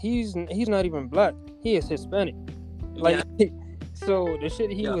man, he's not even black. He is Hispanic. Like, so the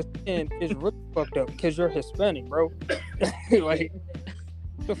shit he was saying is really fucked up because you're Hispanic, bro. Like,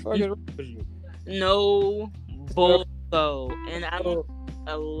 what the fuck is wrong with you? No bull. And I don't.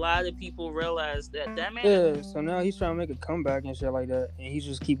 A lot of people realize that man. Yeah. So now he's trying to make a comeback and shit like that, and he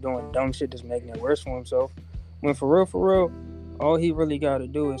just keep doing dumb shit that's making it worse for himself. When for real, all he really got to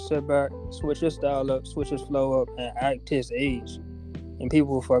do is sit back, switch his style up, switch his flow up, and act his age. And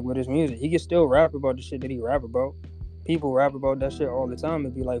people will fuck with his music. He can still rap about the shit that he rap about. People rap about that shit all the time.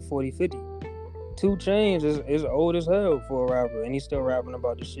 It'd be like 40, 50. 2 Chainz is old as hell for a rapper, and he's still rapping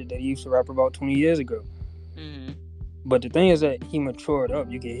about the shit that he used to rap about 20 years ago. But the thing is that he matured up.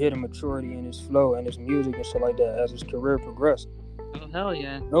 You can hear the maturity in his flow and his music and shit like that as his career progressed. Oh, hell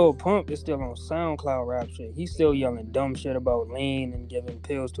yeah. No, Pump is still on SoundCloud rap shit. He's still yelling dumb shit about lean and giving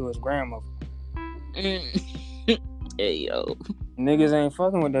pills to his grandmother. Hey, yo. Niggas ain't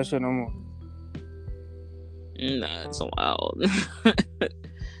fucking with that shit no more. Nah, it's wild.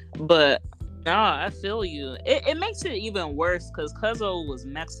 But, nah, I feel you. It makes it even worse because Cuzzo was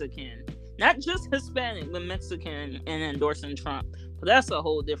Mexican. Not just Hispanic, but Mexican and endorsing Trump. But that's a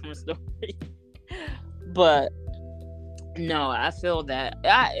whole different story. But, no, I feel that.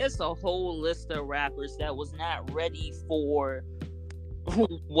 It's a whole list of rappers that was not ready for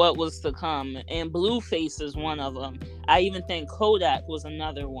what was to come, and Blueface is one of them. I even think Kodak was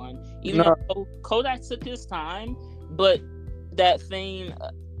another one. Even though Kodak took his time, but that fame,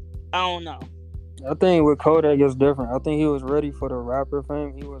 I don't know. I think with Kodak it's different. I think he was ready for the rapper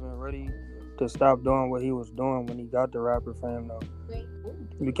fame. He wasn't ready to stop doing what he was doing when he got the rapper fame though.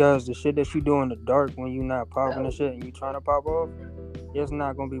 Because the shit that you do in the dark when you not popping and shit and you trying to pop off, it's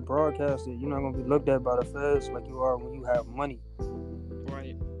not gonna be broadcasted. You're not gonna be looked at by the feds like you are when you have money.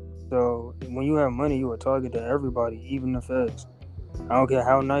 Right. So when you have money, you a target to everybody, even the feds. I don't care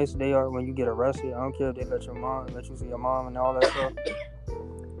how nice they are when you get arrested. I don't care if they let you see your mom and all that stuff.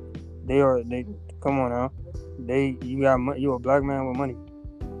 They come on now. You a black man with money.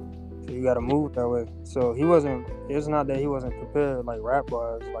 So you gotta move that way. So it's not that he wasn't prepared like rap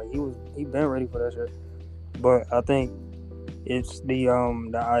wise. Like he been ready for that shit. But I think it's the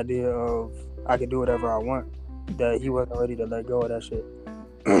idea of I can do whatever I want, that he wasn't ready to let go of that shit.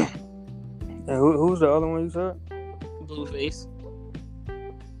 And who's the other one you said? Blueface.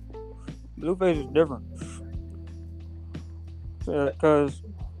 Blueface is different. Because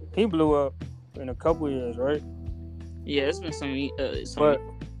he blew up in a couple years, right? Yeah, it's been some but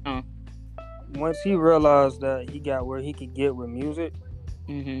once he realized that he got where he could get with music,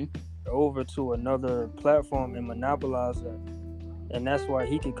 over to another platform and monopolize that. And that's why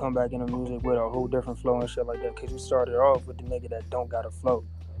he could come back into music with a whole different flow and shit like that. Because he started off with the nigga that don't got a flow.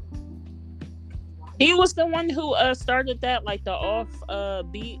 He was the one who started that, like the off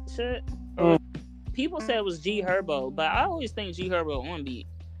beat shit. Or people say it was G Herbo, but I always think G Herbo on beat.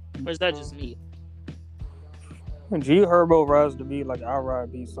 Or is that just me? G Herbo rides the beat like I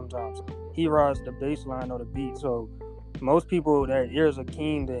ride beats sometimes. He rides the bass line of the beat. So most people, their ears are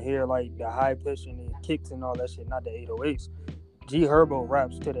keen to hear like the high pitch and the kicks and all that shit, not the 808s. G Herbo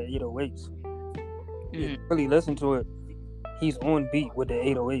raps to the 808s. If you really listen to it, he's on beat with the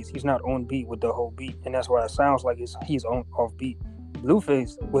 808s. He's not on beat with the whole beat, and that's why it sounds like he's on off beat.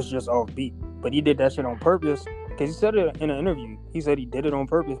 Blueface was just off beat, but he did that shit on purpose because he said it in an interview. He said he did it on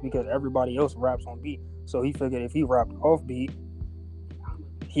purpose because everybody else raps on beat, so he figured if he rapped off beat,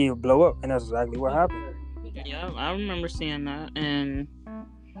 he'll blow up, and that's exactly what happened. Yeah, I remember seeing that, and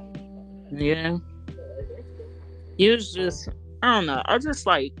yeah, he was just, I don't know. I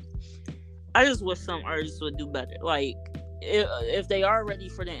just wish some artists would do better. Like, if they are ready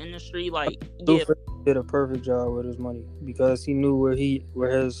for the industry, like, yeah. Did a perfect job with his money because he knew where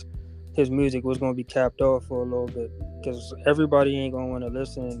his music was going to be capped off for a little bit, because everybody ain't going to want to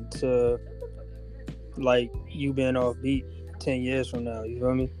listen to like you being off beat 10 years from now, you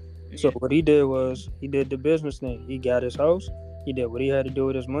feel me? So what he did was he did the business thing. He got his house, he did what he had to do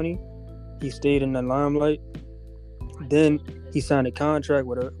with his money, he stayed in the limelight. Then he signed a contract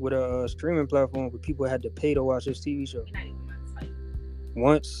with a streaming platform where people had to pay to watch his TV show.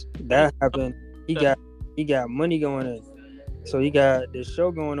 Once that happened, he got money going in. So he got this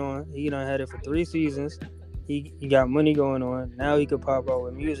show going on. He done had it for 3 seasons. He got money going on. Now he could pop out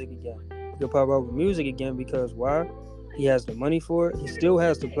with music again. He could pop out with music again because why? He has the money for it. He still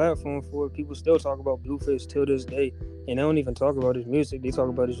has the platform for it. People still talk about Blueface till this day. And they don't even talk about his music. They talk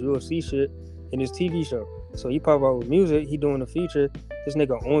about his UFC shit and his TV show. So he pop out with music. He doing a feature. This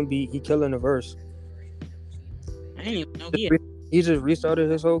nigga on beat. He killing the verse. I didn't even know he just restarted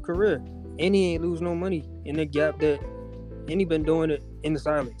his whole career. And he ain't lose no money in the gap that... And he been doing it in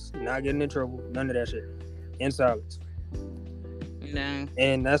silence. Not getting in trouble. None of that shit. In silence. Nah.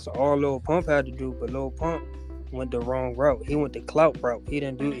 And that's all Lil Pump had to do. But Lil Pump went the wrong route. He went the clout route. He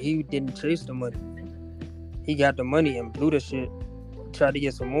didn't chase the money. He got the money and blew the shit. Tried to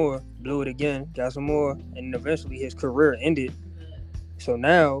get some more. Blew it again. Got some more. And eventually his career ended. So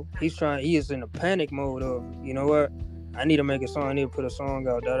now he is in a panic mode of, you know what? I need to make a song. I need to put a song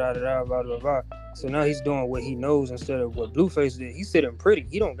out. Blah, blah, blah. So now he's doing what he knows instead of what Blueface did. He's sitting pretty.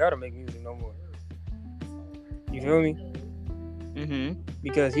 He don't gotta make music no more. You feel me? Mm-hmm.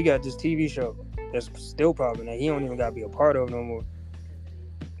 Because he got this TV show that's still popping that he don't even gotta be a part of no more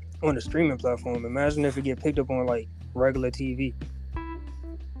on the streaming platform. Imagine if it get picked up on like regular TV.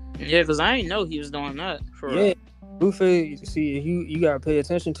 Yeah, because I didn't know he was doing that. Blueface. See, you gotta pay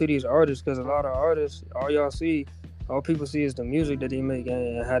attention to these artists because a lot of artists, all people see is the music that they make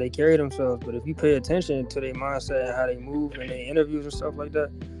and how they carry themselves. But if you pay attention to their mindset and how they move in their interviews and stuff like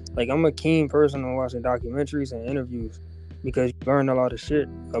that, like I'm a keen person on watching documentaries and interviews because you learn a lot of shit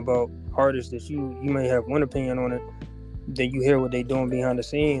about artists that you may have one opinion on it, then you hear what they doing behind the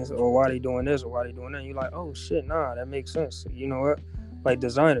scenes or why they doing this or why they doing that. You're like, oh shit, nah, that makes sense. You know what? Like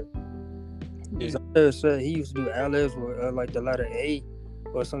Designer. Designer said he used to do ad-libs with like the letter A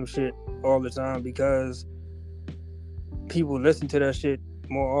or some shit all the time because people listen to that shit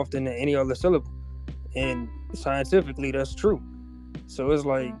more often than any other syllable, and scientifically that's true. So it's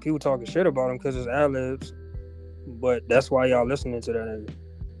like people talking shit about him because it's ad-libs, but that's why y'all listening to that.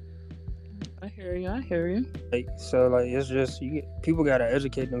 I hear you. Like, so like it's just people gotta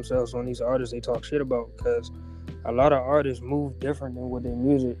educate themselves on these artists they talk shit about because a lot of artists move different than what their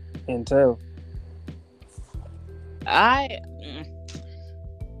music entail. I'm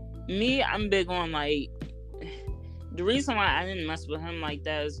big on like. The reason why I didn't mess with him like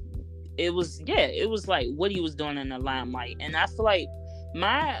that is it was like what he was doing in the limelight. And I feel like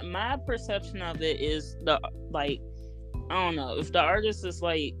my perception of it is I don't know, if the artist is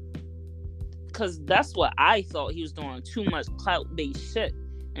like, because that's what I thought he was doing, too much clout-based shit.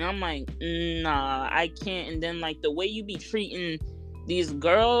 And I'm like, nah, I can't. And then like the way you be treating these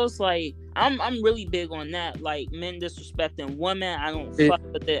girls, like I'm really big on that. Like men disrespecting women, I don't fuck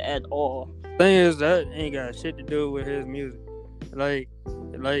with it at all. Thing is, that ain't got shit to do with his music. Like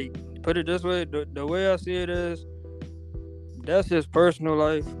put it this way, the way I see it is, that's his personal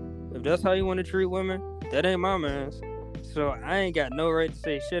life. If that's how you want to treat women, that ain't my man's. So I ain't got no right to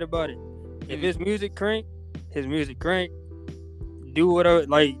say shit about it. If his music crank, his music crank. Do whatever.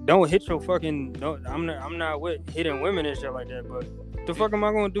 Like, don't hit your fucking. Don't. I'm not with hitting women and shit like that. But the fuck am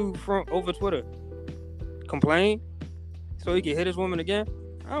I gonna do from over Twitter? Complain so he can hit his woman again?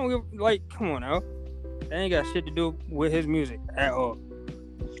 I don't give. Like, come on now. That ain't got shit to do with his music at all.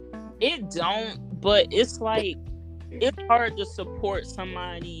 It don't. but it's like it's hard to support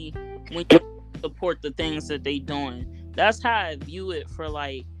somebody when you support the things that they doing. That's how I view it for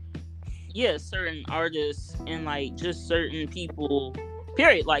like, yeah, certain artists and like just certain people.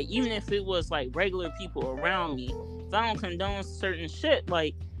 Period. Like even if it was like regular people around me, if I don't condone certain shit,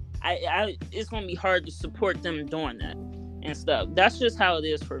 like I it's gonna be hard to support them doing that and stuff. That's just how it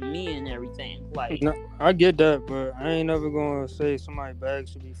is for me and everything. Like, No, I get that, but I ain't never gonna say somebody's bag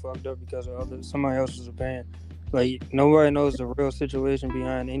should be fucked up because of somebody else's opinion. Like nobody knows the real situation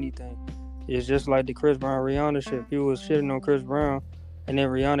behind anything. It's just like the Chris Brown Rihanna shit. People was shitting on Chris Brown, and then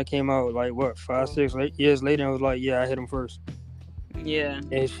Rihanna came out like what 5-6 years later and was like, "Yeah, I hit him first." yeah,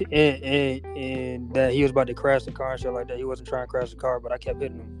 And that he was about to crash the car and shit like that. He wasn't trying to crash the car, but I kept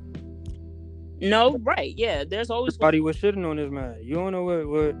hitting him. no, right, yeah. There's always Everybody was shitting on this man. You don't know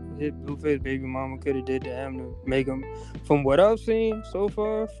what his Blueface baby mama could have did to him to make him. From what I've seen so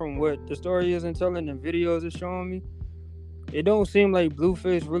far, from what the story isn't telling and videos is showing me, it don't seem like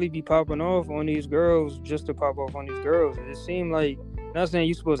Blueface really be popping off on these girls just to pop off on these girls. It seemed like, not saying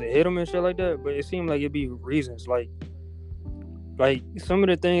you supposed to hit them and shit like that, but it seemed like it'd be reasons like some of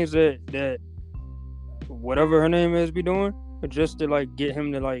the things that whatever her name is be doing, just to like get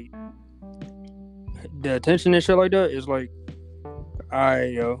him to like the attention and shit like that is like,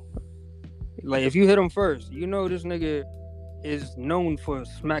 alright, yo. Like if you hit him first, you know this nigga is known for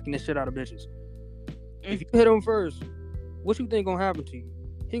smacking the shit out of bitches. If you hit him first, what you think gonna happen to you?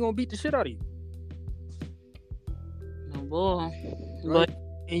 He gonna beat the shit out of you. no bull. Right?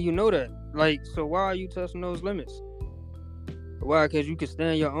 But And you know that. Like, so why are you testing those limits? Why? Because you can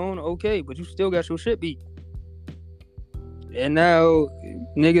stand your own, okay, but you still got your shit beat. And now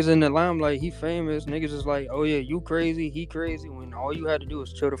niggas in the limelight, he famous. Niggas is like, oh yeah, you crazy, he crazy. When all you had to do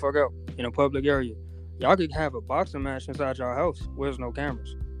was chill the fuck out in a public area. Y'all could have a boxing match inside y'all house where there's no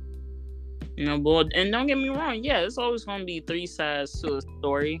cameras. no bull. And don't get me wrong, yeah, it's always gonna be three sides to a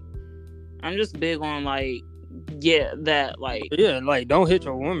story. I'm just big on like, yeah, that like, Yeah, like don't hit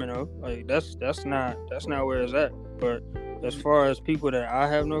your woman though. Like that's not where it's at. But as far as people that I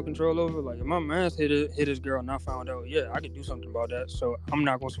have no control over, like if my man's hit his girl and I found out, yeah, I could do something about that. So I'm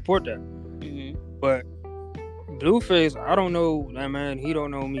not gonna support that. mm-hmm. But Blueface, I don't know that man. He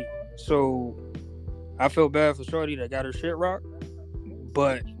don't know me. So I feel bad for Shorty that got her shit rocked.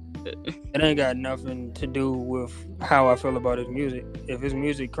 But it ain't got nothing to do with how I feel about his music. If his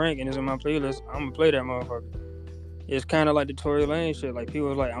music crank and it's in my playlist, I'm gonna play that motherfucker. It's kind of like the Tory Lanez shit. Like people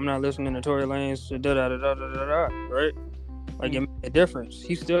was like, I'm not listening to Tory Lanez, da da da da da da, right? Like it made a difference.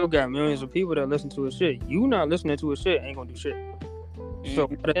 He still got millions of people that listen to his shit. You not listening to his shit ain't gonna do shit. So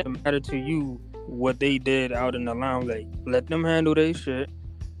what does it matter to you what they did out in the limelight? Let them handle their shit.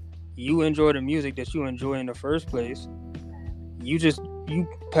 You enjoy the music that you enjoy in the first place. You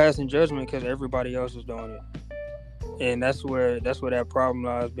passing judgment because everybody else is doing it, and that's where that problem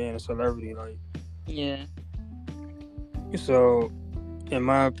lies, being a celebrity. Like, yeah. So, in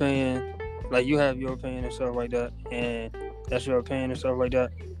my opinion, like you have your opinion and stuff like that, and that's your opinion and stuff like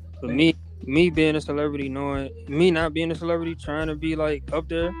that. But me being a celebrity, knowing me not being a celebrity, trying to be like up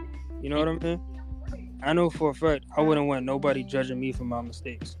there, you know what I mean? I know for a fact I wouldn't want nobody judging me for my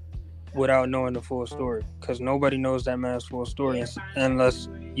mistakes without knowing the full story, because nobody knows that man's full story unless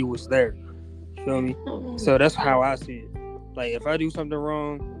you was there. You feel me? So that's how I see it. Like if I do something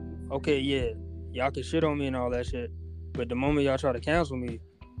wrong, okay, yeah, y'all can shit on me and all that shit, but the moment y'all try to cancel me,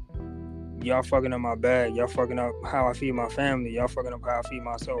 y'all fucking up my bag. Y'all fucking up how I feed my family. Y'all fucking up how I feed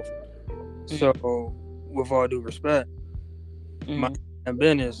myself. So, with all due respect, my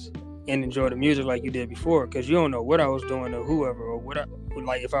business and enjoy the music like you did before, because you don't know what I was doing or whoever, or what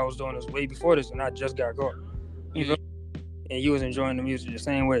like if I was doing this way before this and I just got caught. You know? And you was enjoying the music the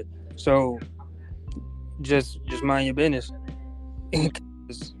same way. So, just mind your business.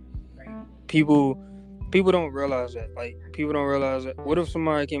 People don't realize that. Like, people don't realize that. What if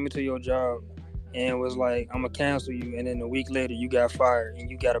somebody came into your job and was like, I'm going to cancel you, and then a week later you got fired and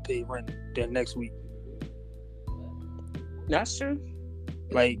you got to pay rent the next week? That's true.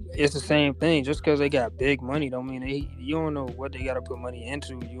 Like, it's the same thing. Just because they got big money don't mean you don't know what they got to put money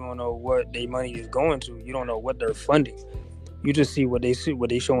into. You don't know what their money is going to. You don't know what they're funding. You just see what they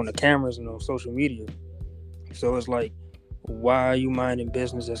show on the cameras and on social media. So it's like, why are you minding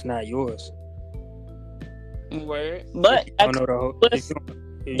business that's not yours? Word. But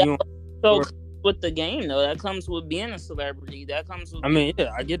so with the game though, that comes with being a celebrity. That comes with. I mean,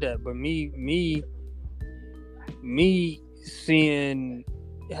 yeah, I get that, but me seeing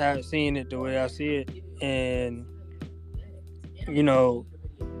it the way I see it, and you know,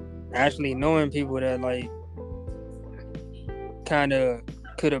 actually knowing people that like kind of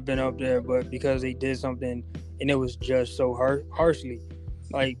could have been up there, but because they did something and it was judged so harshly.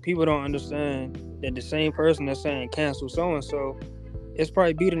 Like, people don't understand that the same person that's saying cancel so and so is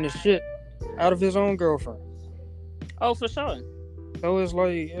probably beating the shit out of his own girlfriend. Oh, for sure. So it's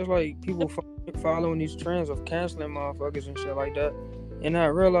like people following these trends of canceling motherfuckers and shit like that, and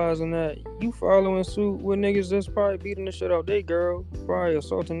not realizing that you following suit with niggas that's probably beating the shit out they girl, probably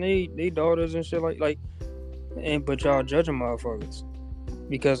assaulting they daughters and shit like, but y'all judging motherfuckers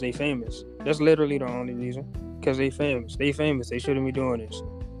because they famous. That's literally the only reason. Because they famous. They famous. They shouldn't be doing this.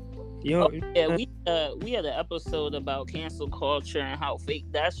 You know, yeah, we had an episode about cancel culture and how fake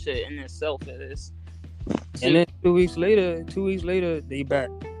that shit in itself is. And then 2 weeks later, they back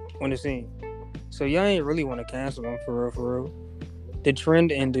on the scene. So y'all ain't really want to cancel them for real. The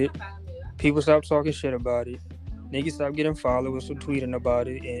trend ended. People stopped talking shit about it. Niggas stopped getting followers for tweeting about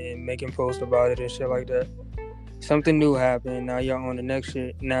it and making posts about it and shit like that. Something new happened. Now y'all on the next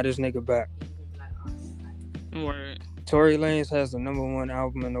shit. Now this nigga back. Word. Tory Lanez has the #1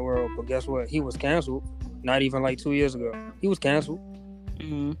 album in the world, but guess what? He was canceled. Not even like 2 years ago. He was canceled.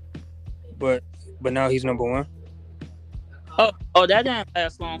 Mm-hmm. But now he's #1. Oh, that didn't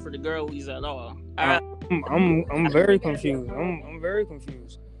last long for the girlies at all. I'm very confused. I'm very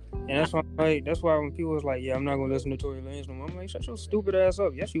confused. And that's why when people was like, yeah, I'm not gonna listen to Tory Lanez no more, I'm like, shut your stupid ass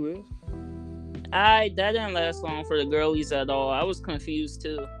up. Yes, you is. That didn't last long for the girlies at all. I was confused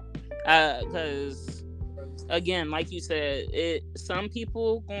too. Because again, like you said, some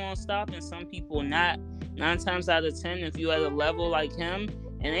people gonna stop and some people not. 9 times out of 10, if you at a level like him,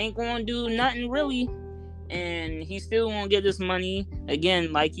 it ain't gonna do nothing really, and he still gonna get his money.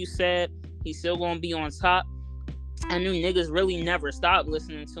 Again, like you said, he's still gonna be on top. I knew niggas really never stopped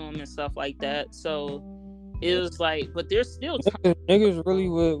listening to him and stuff like that. So it was like, but there's still time. Niggas really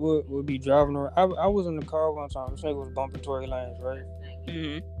would be driving around. I was in the car one time. This nigga was bumping Tory Lanez, right?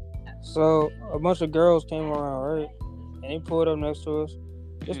 Mm-hmm. So a bunch of girls came around, right? And they pulled up next to us.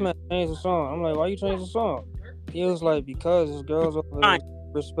 This man changed the song. I'm like, why you change the song? He was like, because this girl's over there,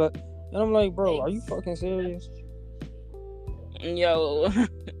 respect. And I'm like, bro, are you fucking serious? Yo.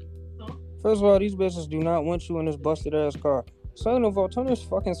 First of all, these bitches do not want you in this busted ass car. Second of all, turn this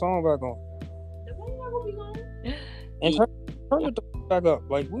fucking song back on. And turn it back up.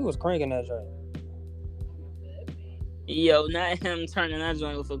 Like, we was cranking that joint. Yo, not him turning that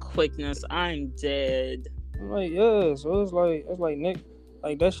joint with a quickness. I'm dead. I'm like, yeah. So it's like Nick,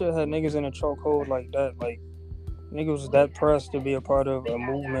 like that shit had niggas in a chokehold like that. Like, niggas was that pressed to be a part of a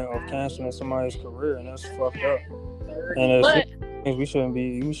movement of canceling somebody's career, and that's fucked up. And we shouldn't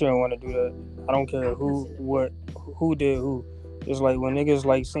want to do that. I don't care who did who. It's like when niggas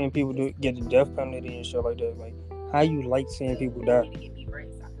like seeing people get the death penalty and shit like that. Like, how you like seeing people die?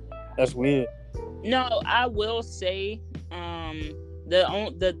 That's weird. No, I will say,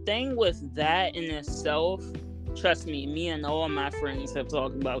 the thing with that in itself, trust me and all my friends have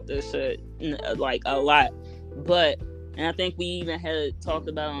talked about this shit like a lot. But, and I think we even had it talked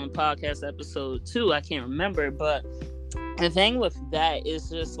about on a podcast episode too. I can't remember, but the thing with that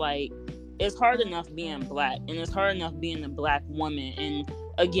is just like, it's hard enough being black, and it's hard enough being a black woman. And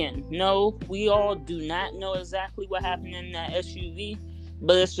again, no, we all do not know exactly what happened in that SUV,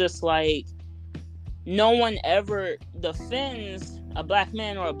 but it's just like, no one ever defends a black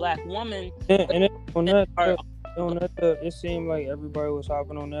man or a black woman. And it seemed like everybody was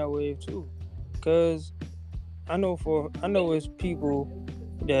hopping on that wave too, because I know it's people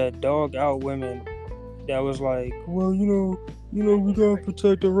that dog out women that was like, well, you know, we gotta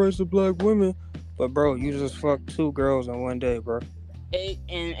protect the rights of black women. But bro, you just fucked 2 girls in one day, bro.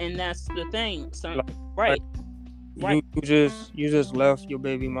 And that's the thing. So, right. You just left your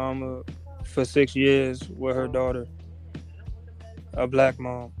baby mama for 6 years with her daughter, a black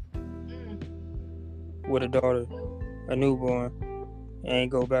mom with a daughter, a newborn, and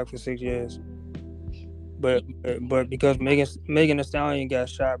go back for 6 years. But because Megan Thee Stallion got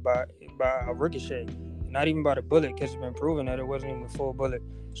shot by a ricochet, not even by the bullet, because it's been proven that it wasn't even a full bullet.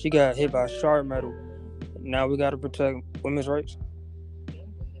 She got hit by sharp metal. Now we gotta protect women's rights.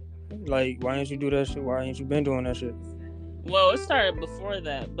 Like, why didn't you do that shit? Why ain't you been doing that shit? Well, it started before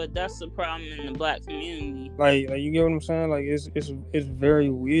that, but that's the problem in the black community. Like you get what I'm saying? Like, it's very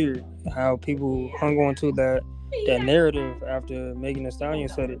weird how people hung on to that narrative after Megan Thee Stallion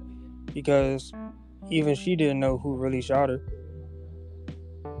said it, because even she didn't know who really shot her.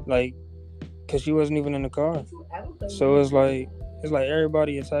 Like, cause she wasn't even in the car. So it's like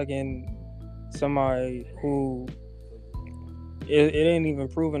everybody attacking somebody who it ain't even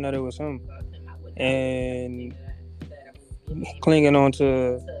proven that it was him, and clinging on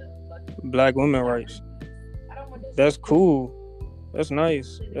to black women rights. That's cool, That's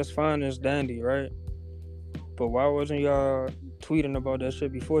nice. That's fine. It's dandy, right? But why wasn't y'all tweeting about that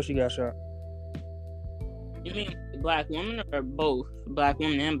shit before she got shot? You mean black women or both? Black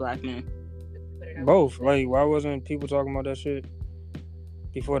women and black men? Both. Like, why wasn't people talking about that shit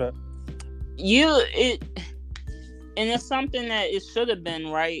before that? And it's something that it should have been,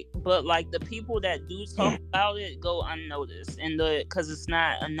 right? But like the people that do talk about it go unnoticed, and because it's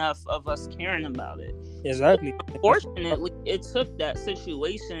not enough of us caring about it. Exactly. Unfortunately, it took that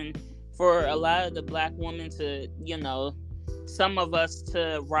situation for a lot of the black women to, some of us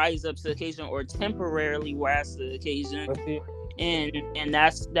to rise up to the occasion or temporarily rise to the occasion. And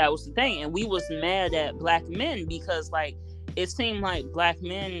that was the thing. And we was mad at black men because like it seemed like black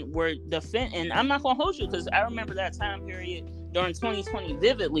men were defending. I'm not gonna hold you because I remember that time period during 2020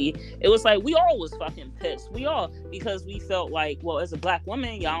 vividly. It was like we all was fucking pissed. Because we felt like, well, as a black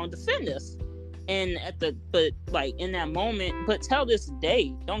woman, y'all don't defend us. And in that moment, but till this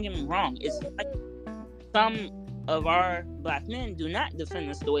day, don't get me wrong, it's like some of our black men do not defend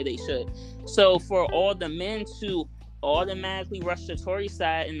us the way they should. So for all the men to automatically rush to Tory's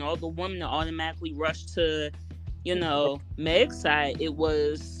side and all the women to automatically rush to, Meg's side, it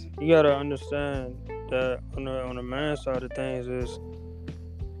was. You gotta understand that on the man side of things is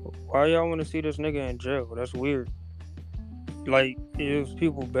why y'all want to see this nigga in jail? That's weird. Like, it was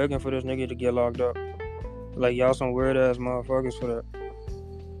people begging for this nigga to get locked up. Like, y'all some weird ass motherfuckers for that.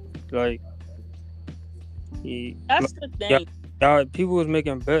 Like, that's the thing. Y'all, people was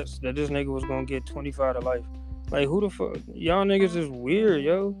making bets that this nigga was gonna get 25 to life. Like, who the fuck? Y'all niggas is weird,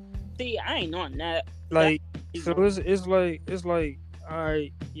 yo. See, I ain't on that. Like, so it's like, all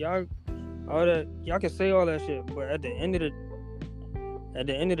right, y'all, all that, y'all can say all that shit, but at the end of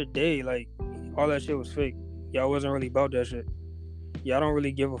the day, like, all that shit was fake. Y'all wasn't really about that shit. Y'all don't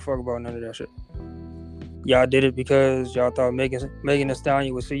really give a fuck about none of that shit. Y'all did it because y'all thought Megan Thee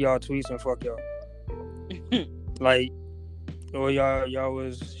Stallion would see y'all tweets and fuck y'all. Like, or y'all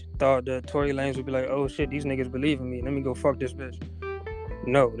was thought that Tory Lanez would be like, oh shit, these niggas believe in me. Let me go fuck this bitch.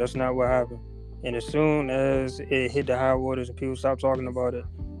 No, that's not what happened. And as soon as it hit the high waters and people stopped talking about it,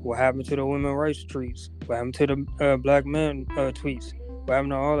 what happened to the women rights tweets? What happened to the black men tweets? What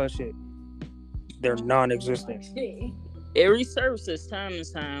happened to all that shit? They're non-existent. It resurfaces time to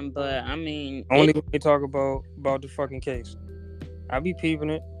time, but I mean, only when they talk about the fucking case. I be peeping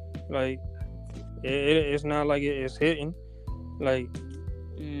it, like it's not like it's hitting, like,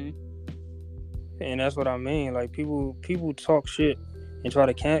 and that's what I mean. Like people talk shit and try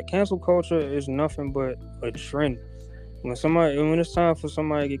to cancel culture is nothing but a trend. When it's time for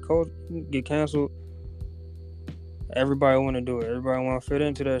somebody to get canceled, everybody want to do it. Everybody want to fit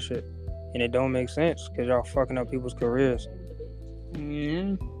into that shit. And it don't make sense because y'all fucking up people's careers.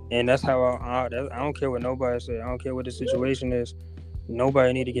 And that's how I don't care what nobody say. I don't care what the situation is.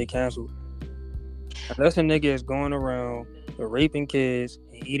 Nobody need to get canceled. Unless a nigga is going around raping kids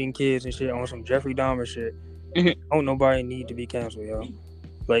and eating kids and shit on some Jeffrey Dahmer shit, don't nobody need to be canceled, yo.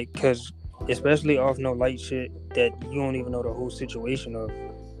 Like, because especially off no light shit that you don't even know the whole situation of.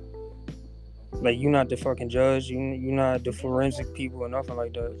 Like, you not the fucking judge, you not the forensic people or nothing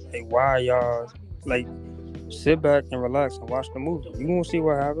like that. Like, why y'all, like, sit back and relax and watch the movie. You gonna see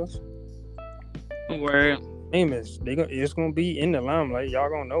what happens. Word. Famous. It's gonna be in the limelight. Y'all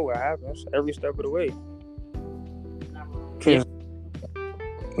gonna know what happens every step of the way. Cause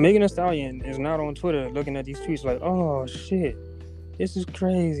Megan Thee Stallion is not on Twitter looking at these tweets like, oh shit, this is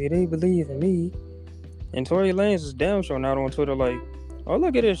crazy. They believe in me. And Tory Lanez is damn sure not on Twitter like, oh,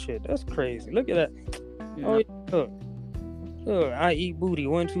 look at this shit. That's crazy. Look at that. Oh, look, I eat booty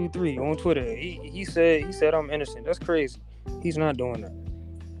 1, 2, 3 on Twitter. He said I'm innocent. That's crazy. He's not doing that.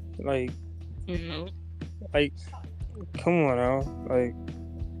 Like, like, come on now. Like,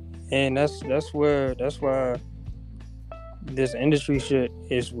 and that's why this industry shit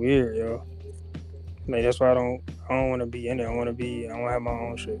is weird, yo. Like, that's why I don't want to be in it. I want to have my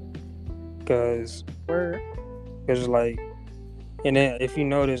own shit. Cause it's like. And then, if you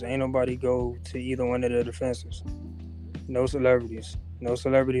notice, ain't nobody go to either one of the defenses. No celebrities. No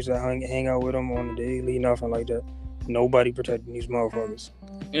celebrities that hang out with them on the daily, nothing like that. Nobody protecting these motherfuckers.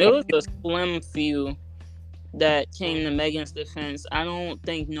 It was a slim few that came to Megan's defense. I don't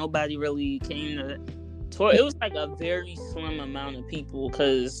think nobody really came to Tory. It was like a very slim amount of people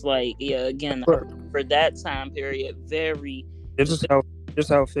because, like, yeah, again, for that time period, very... This is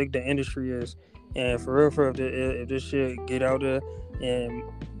how fake the industry is. And for real, if this shit get out there, and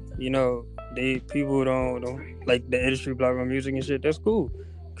people don't like the industry block on music and shit, that's cool,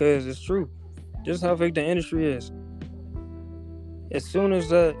 cause it's true. This is how fake the industry is. As soon as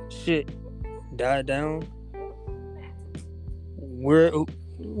that shit died down,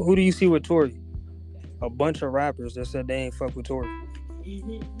 who do you see with Tory? A bunch of rappers that said they ain't fuck with Tory.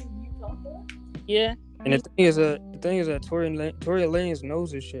 Yeah. And the thing is that Tory Lanez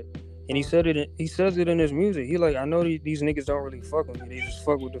knows this shit, and he says it in his music. He like, I know these niggas don't really fuck with me. They just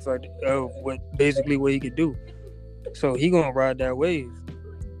fuck with the fact of what he could do. So he gonna ride that wave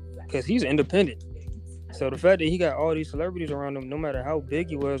because he's independent. So the fact that he got all these celebrities around him, no matter how big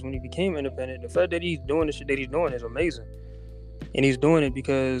he was when he became independent, the fact that he's doing the shit that he's doing is amazing. And he's doing it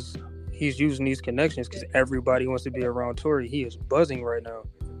because he's using these connections because everybody wants to be around Tory. He is buzzing right now.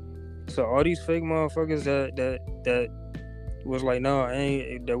 So all these fake motherfuckers that was like, no,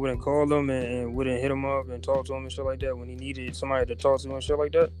 that wouldn't call him and wouldn't hit him up and talk to him and shit like that when he needed somebody to talk to him and shit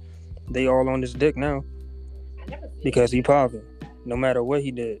like that, they all on this dick now because he popping. No matter what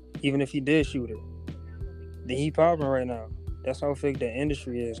he did, even if he did shoot her, then he popping right now. That's how fake the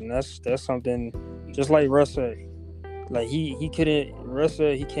industry is, and that's something. Just like Russ said, like Russ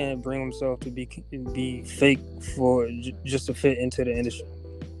said he can't bring himself to be fake for just to fit into the industry.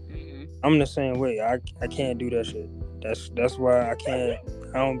 I'm the same way. I can't do that shit. That's why I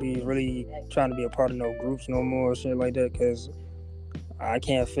don't be really trying to be a part of no groups no more or shit like that, because I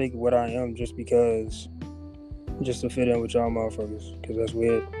can't fake what I am just to fit in with y'all motherfuckers, because that's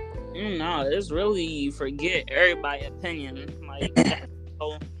weird. No, it's really forget everybody's opinion, like,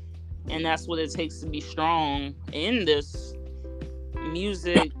 and that's what it takes to be strong in this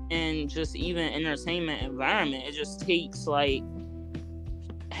music and just even entertainment environment. It just takes like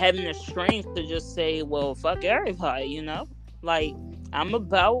having the strength to just say, well, fuck everybody, you know? Like, I'm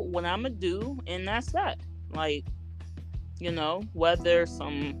about what I'm gonna do, and that's that. Like, you know, whether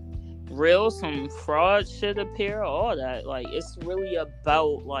some fraud shit appear, all that, like, it's really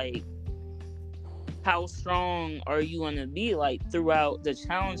about, like, how strong are you gonna be, like, throughout the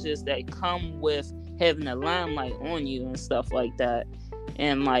challenges that come with having a limelight on you and stuff like that.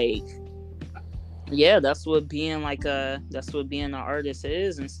 And, like, yeah, that's what being an artist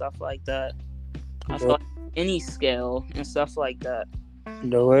is and stuff like that. I feel like any scale and stuff like that.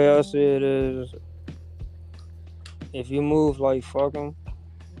 The way I see it is, if you move like fuck 'em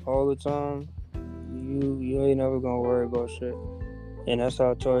all the time, you ain't never gonna worry about shit. And that's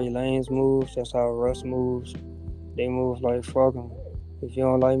how Tory Lanez moves. That's how Russ moves. They move like fuck 'em. If you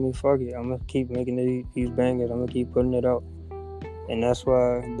don't like me, fuck it. I'm gonna keep making these bangers. I'm gonna keep putting it out. And that's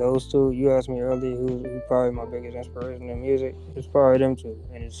why those two, you asked me earlier who's probably my biggest inspiration in music. It's probably them two.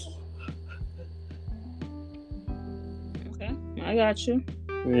 And it's... Okay, I got you.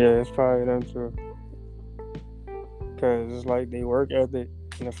 Yeah, it's probably them two. Because it's like they work ethic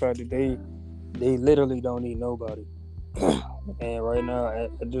and the fact that they literally don't need nobody. And right now,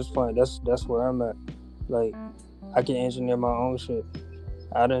 at this point, that's where I'm at. Like, I can engineer my own shit.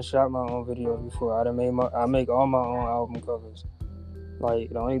 I done shot my own videos before. I make all my own album covers.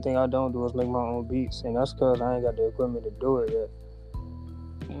 Like, the only thing I don't do is make my own beats, and that's because I ain't got the equipment to do it yet.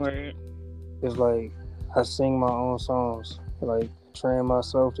 Right. It's like, I sing my own songs, like, train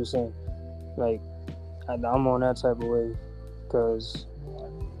myself to sing. Like, I'm on that type of wave, because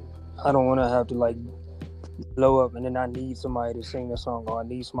I don't want to have to, like, blow up, and then I need somebody to sing the song, or I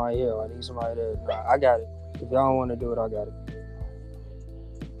need somebody here, or I need somebody there. Nah, I got it. If y'all don't want to do it, I got it.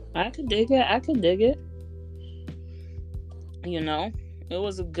 I could dig it. You know, it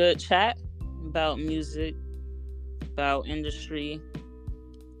was a good chat about music, about industry,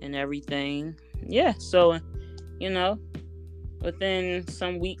 and everything. Yeah, so, you know, within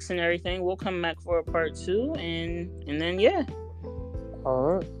some weeks and everything, we'll come back for a part 2, and then, yeah.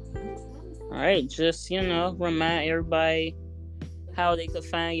 All right, just, you know, remind everybody how they could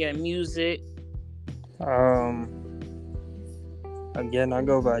find your music. Again, I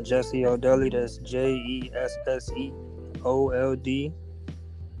go by Jesse O'Delly. That's JESSEOLDELLI.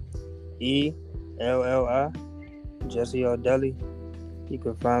 Jesse O'Delly. You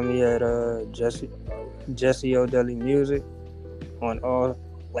can find me at Jesse O'Delly Music on all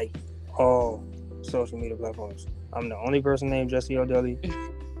social media platforms. I'm the only person named Jesse O'Delly.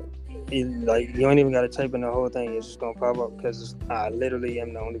 Like, you don't even gotta type in the whole thing. It's just gonna pop up because I literally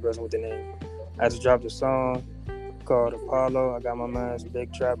am the only person with the name. I just dropped a song called Apollo. I got my man's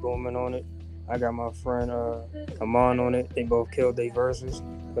Big Trap Booming on it. I got my friend Amon on it. They both killed their verses.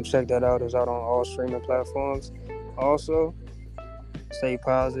 Go check that out. It's out on all streaming platforms. Also, stay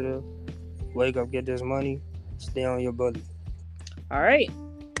positive. Wake up, get this money. Stay on your bully. All right.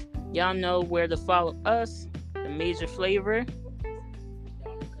 Y'all know where to follow us, The Major Flavor.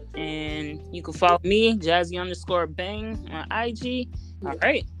 And you can follow me, Jazzy_Bangg on IG. All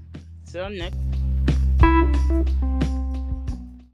right. Till next.